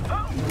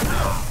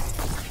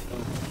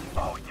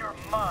 Oh, you're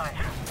mine!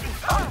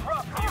 I'll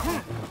rough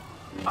you!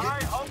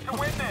 I hope to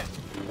win this!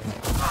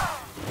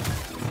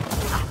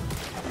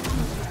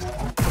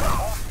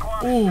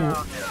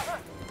 Oh.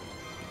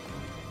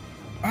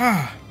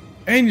 Ah.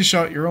 And you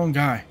shot your own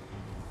guy.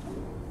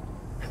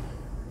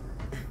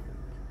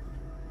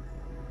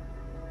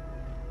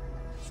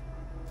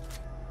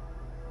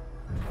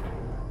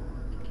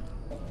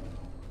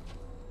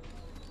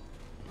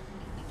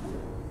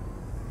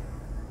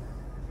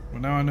 Well,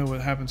 now I know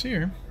what happens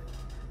here.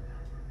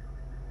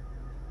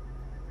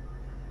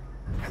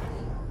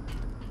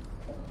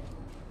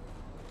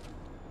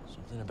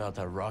 Something about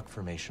that rock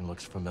formation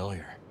looks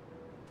familiar.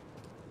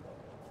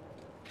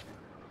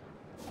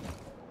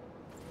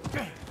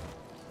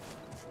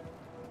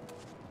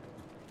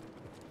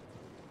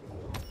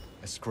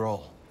 A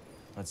scroll.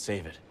 Let's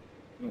save it.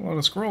 A lot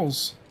of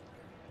scrolls.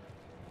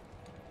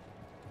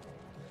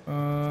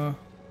 Hello?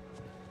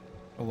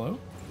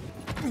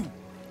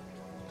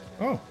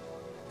 Oh.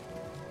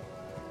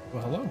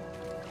 Well, hello.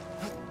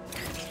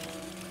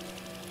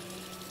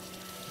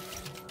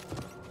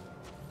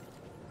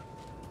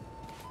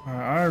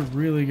 I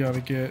really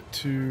gotta get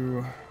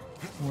to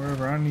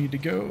wherever I need to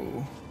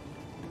go.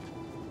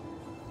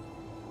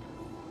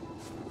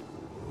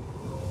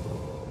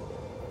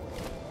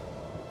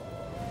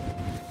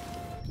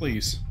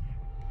 Please.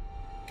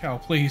 Cal,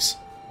 please.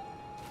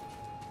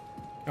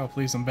 Cal,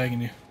 please, I'm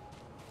begging you.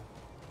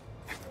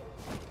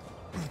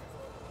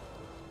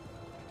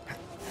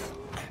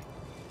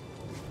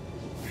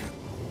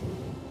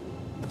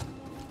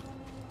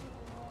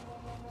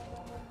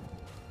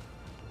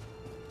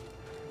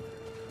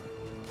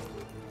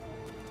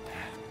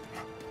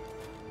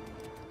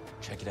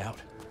 Check it out.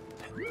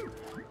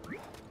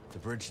 The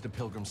bridge to the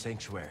Pilgrim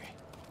Sanctuary.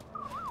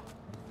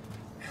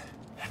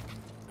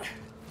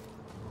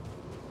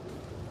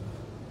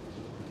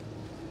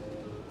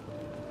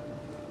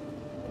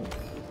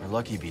 You're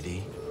lucky,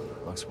 BD.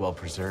 Looks well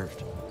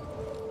preserved.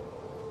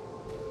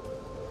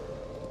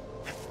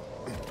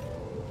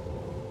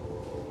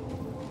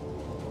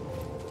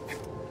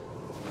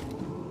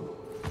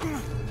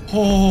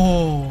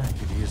 Oh. I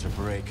could use a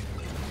break.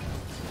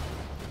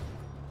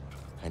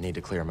 I need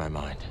to clear my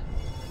mind.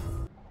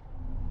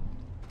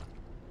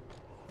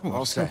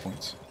 All set.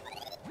 Points.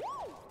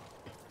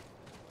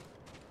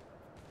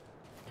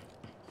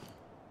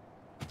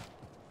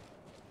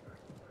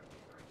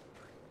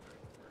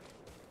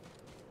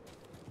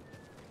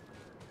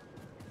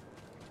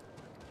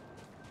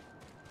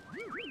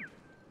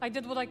 I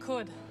did what I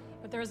could,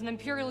 but there is an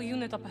Imperial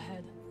unit up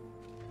ahead.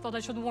 Thought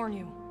I should warn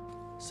you.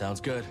 Sounds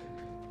good.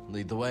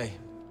 Lead the way.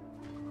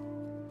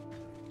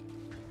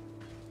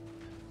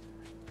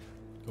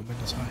 Go bend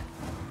his high.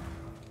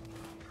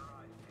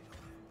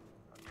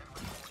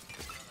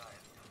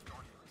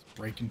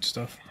 Breaking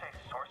stuff.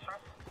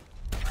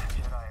 Jedi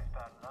is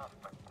bad enough,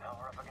 but now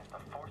we're up against a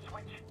force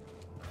switch.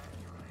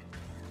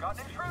 Got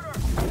an intruder!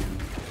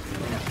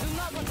 Do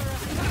not let the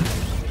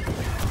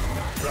rest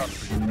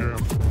Capturing them.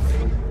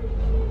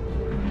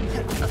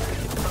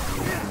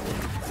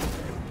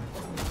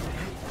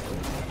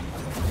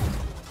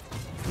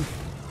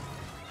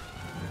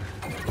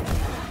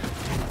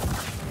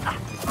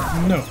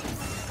 No.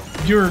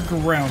 You're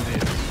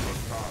grounded.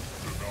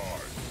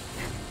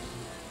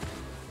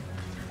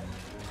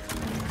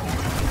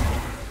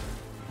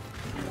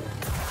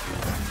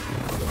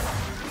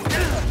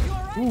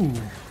 Ooh.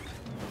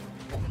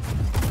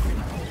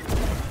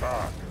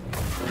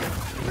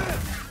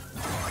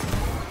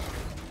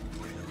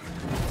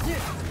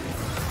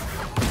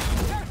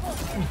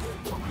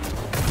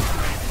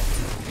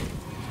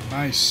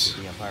 Nice.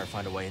 Did the Empire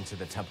find a way into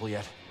the temple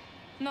yet?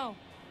 No.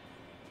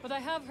 But I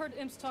have heard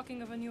imps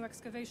talking of a new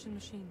excavation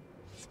machine.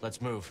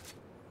 Let's move.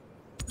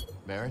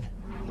 Baron?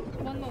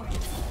 One moment.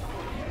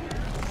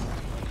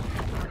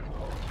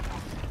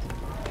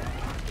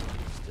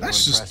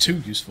 That's just too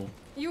useful.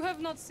 You have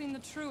not seen the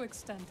true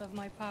extent of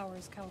my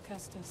powers, Cal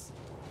Kestis.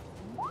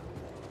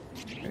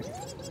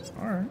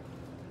 Alright.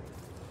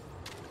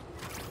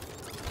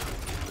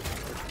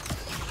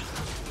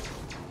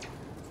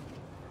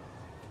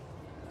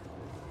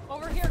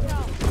 Over here,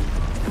 Cal.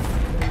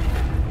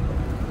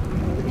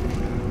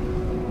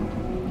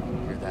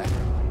 Hear that?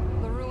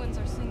 The ruins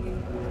are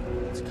singing.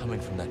 It's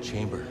coming from that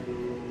chamber.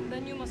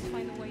 Then you must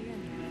find a way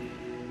in.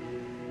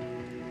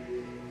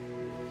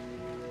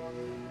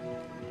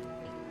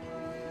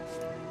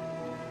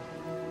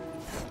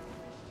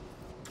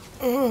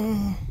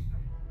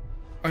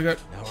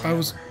 I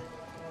was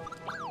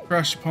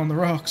crashed upon the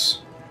rocks.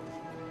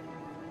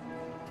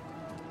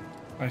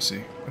 I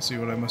see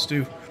what I must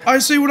do. I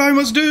see what I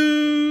must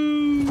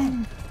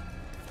do!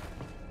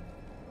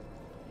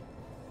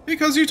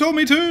 Because you told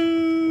me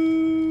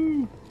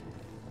to!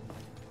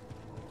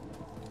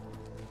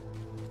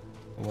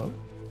 Hello?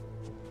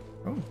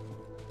 Oh.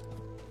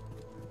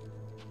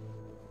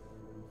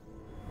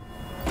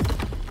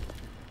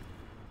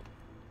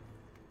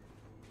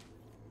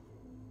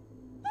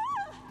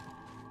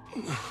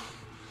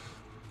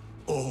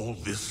 All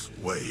this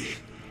way.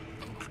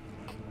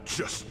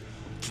 Just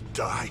to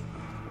die?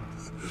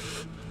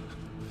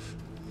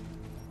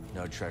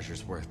 No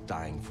treasure's worth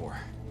dying for.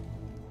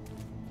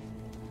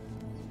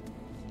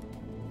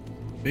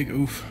 Big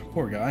oof.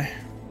 Poor guy.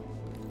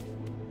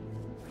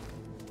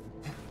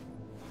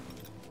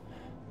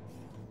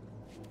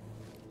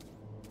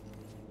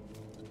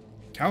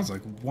 Cal's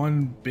like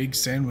one big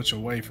sandwich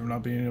away from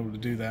not being able to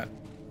do that.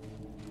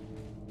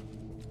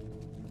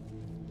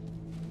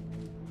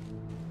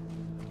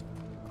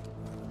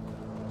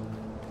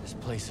 This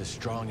place is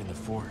strong in the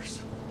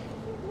Force.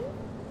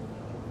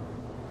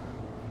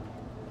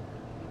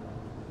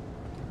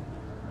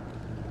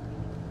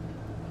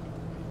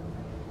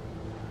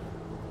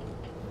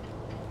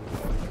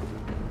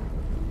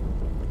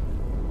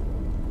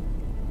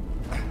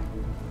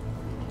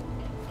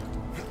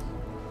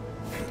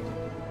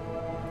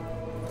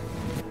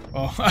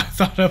 Oh, I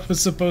thought I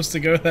was supposed to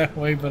go that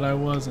way, but I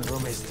wasn't. Throw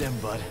me stem,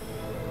 bud.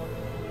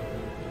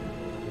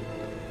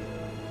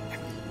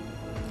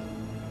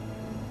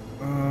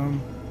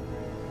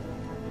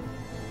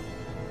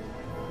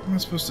 What am I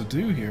supposed to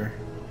do here?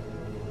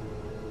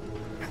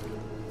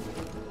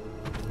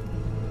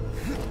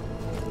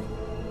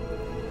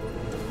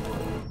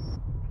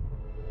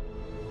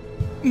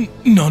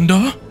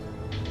 Nanda?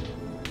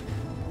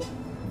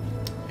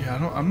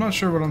 Yeah, I'm not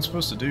sure what I'm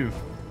supposed to do.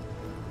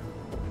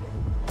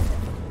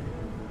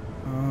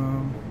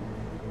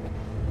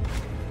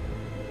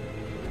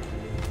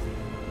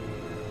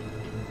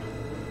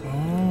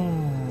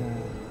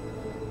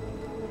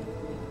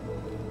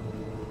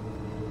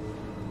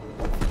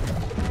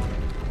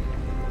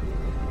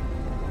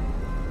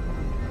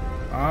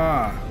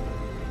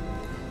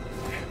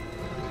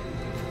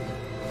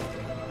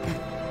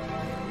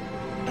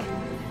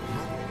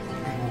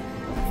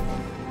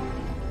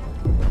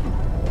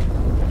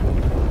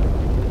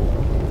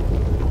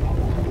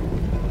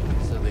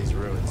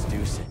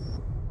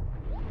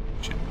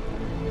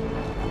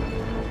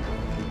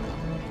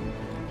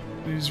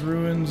 These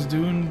ruins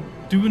do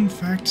in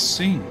fact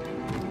sing.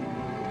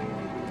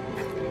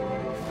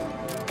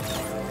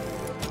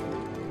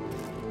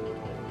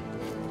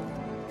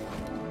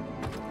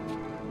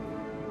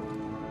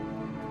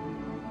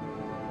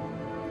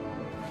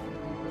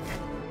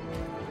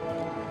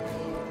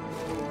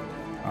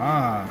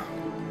 Ah.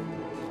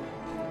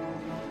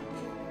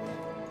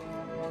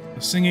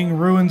 The singing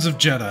ruins of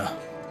Jedha.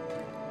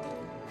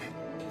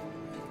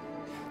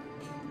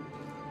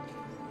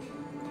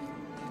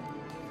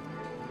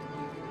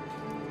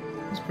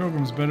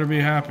 Pilgrims better be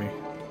happy.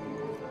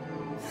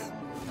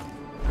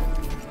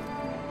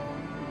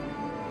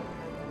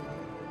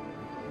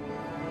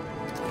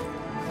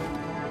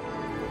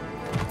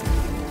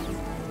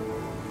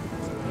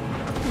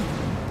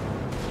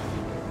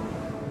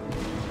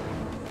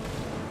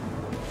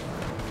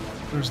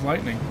 There's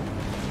lightning.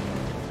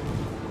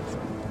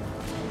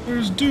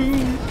 There's doom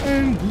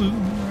and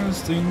gloom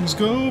as things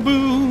go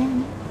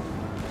boom.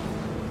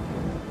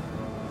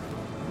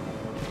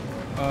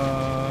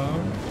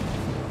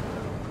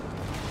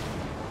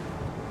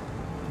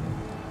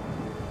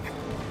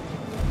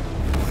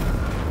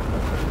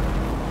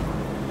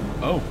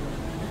 Oh.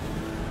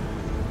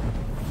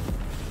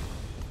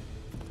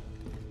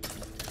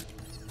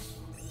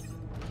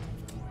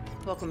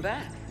 Welcome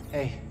back.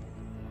 Hey.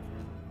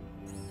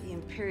 The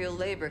Imperial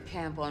labor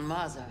camp on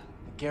Maza.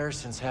 The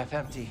garrison's half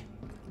empty.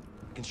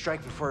 We can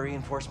strike before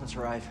reinforcements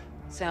arrive.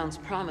 Sounds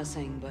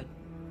promising, but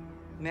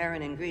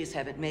Marin and Grease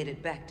haven't made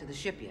it back to the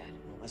ship yet.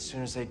 As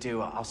soon as they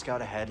do, I'll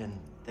scout ahead and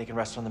they can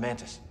rest on the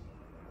Mantis.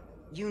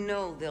 You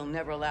know they'll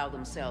never allow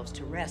themselves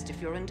to rest if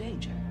you're in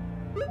danger.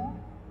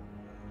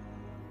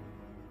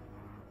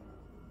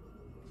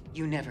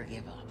 You never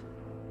give up.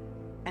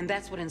 And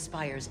that's what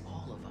inspires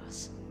all of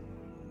us.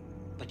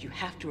 But you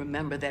have to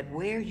remember that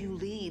where you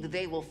lead,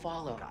 they will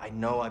follow. I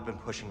know I've been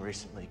pushing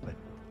recently, but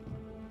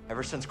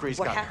ever since Grease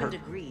got hurt... What happened to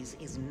Grease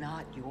is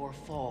not your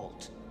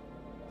fault.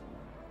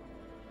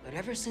 But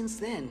ever since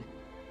then,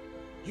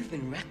 you've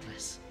been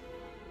reckless.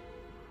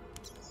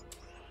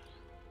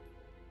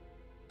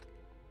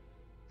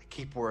 I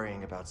keep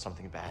worrying about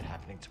something bad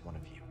happening to one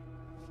of you.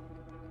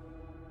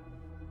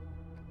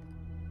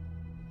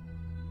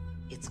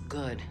 It's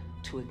good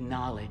to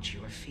acknowledge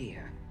your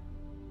fear.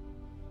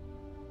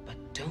 But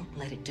don't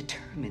let it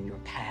determine your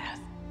path.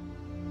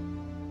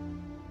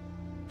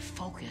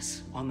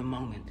 Focus on the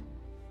moment.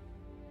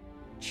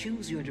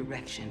 Choose your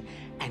direction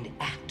and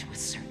act with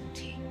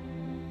certainty.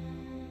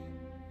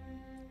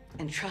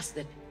 And trust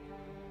that,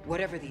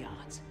 whatever the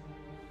odds,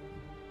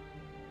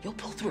 you'll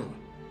pull through.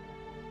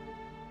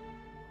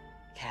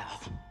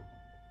 Cal,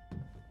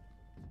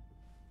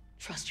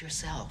 trust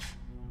yourself.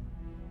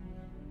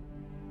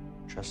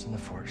 Trust in the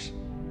Force.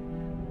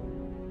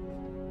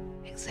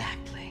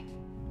 Exactly.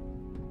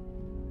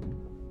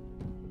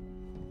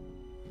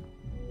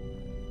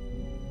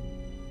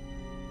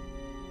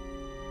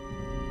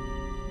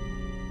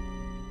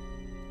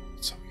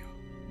 So yeah.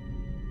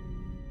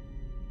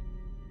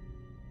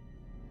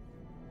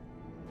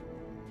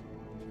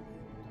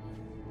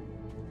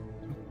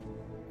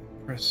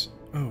 Press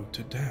O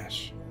to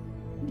dash.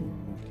 Ooh.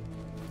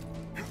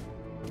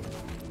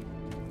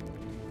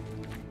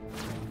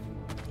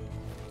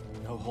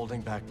 No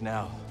holding back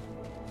now.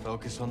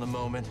 Focus on the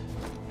moment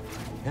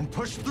and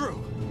push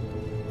through.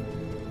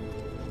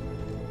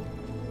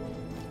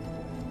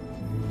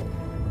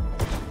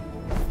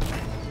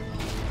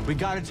 We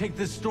gotta take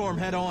this storm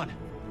head on.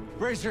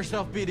 Brace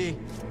yourself, BD.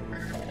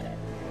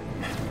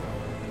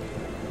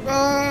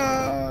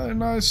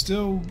 And I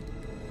still...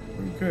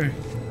 Okay.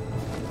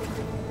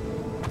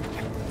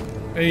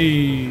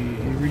 Hey,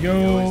 here we go.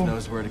 He always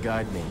knows where to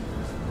guide me,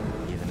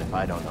 even if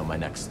I don't know my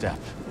next step.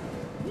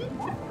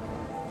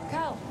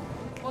 Cal,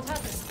 what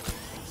happened?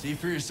 See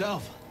for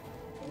yourself.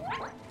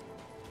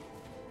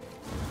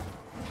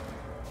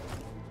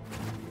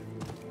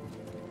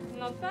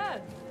 Not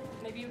bad.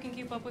 Maybe you can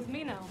keep up with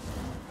me now.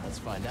 Let's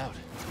find out.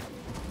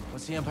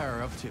 What's the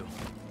Empire up to?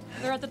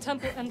 They're at the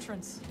temple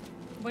entrance,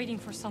 waiting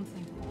for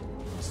something.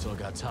 Still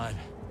got time.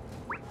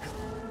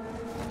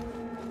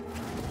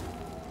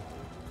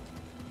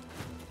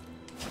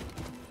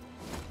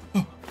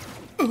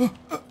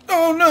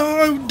 Oh no,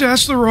 I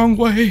dashed the wrong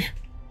way.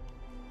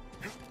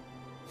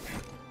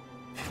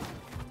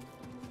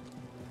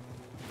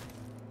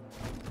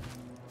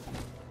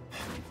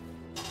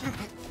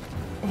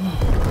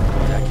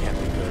 That can't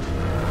be good.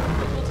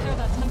 We'll tear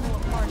that temple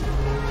apart.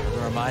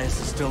 Ramias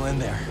is still in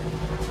there.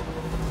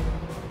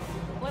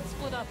 Let's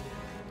split up.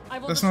 I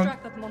will That's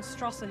distract that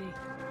monstrosity.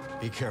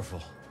 Be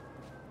careful.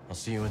 I'll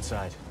see you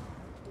inside.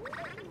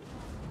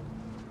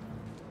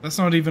 That's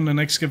not even an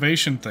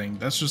excavation thing.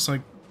 That's just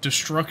like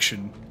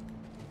destruction.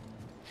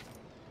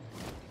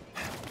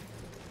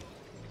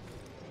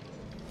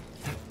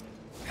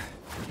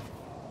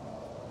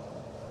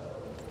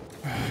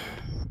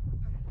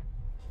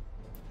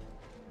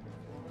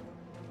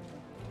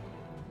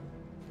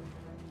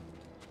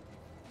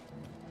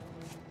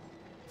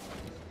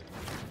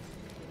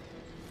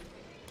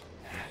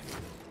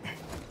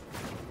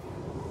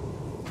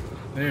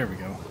 There we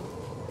go.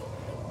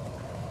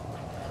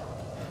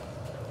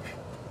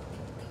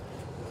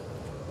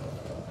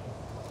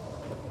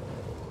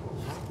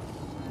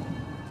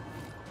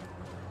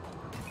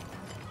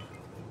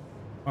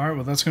 Alright,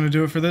 well that's going to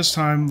do it for this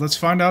time. Let's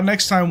find out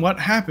next time what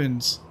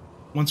happens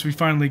once we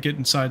finally get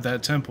inside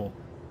that temple.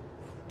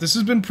 This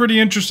has been pretty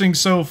interesting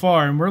so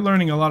far, and we're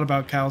learning a lot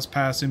about Cal's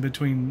past in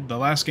between the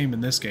last game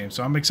and this game,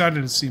 so I'm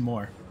excited to see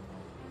more.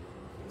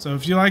 So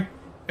if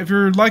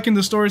you're liking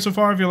the story so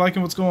far, if you're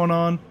liking what's going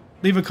on,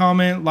 leave a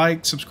comment,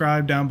 like,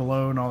 subscribe down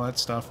below, and all that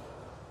stuff.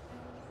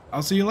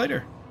 I'll see you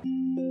later.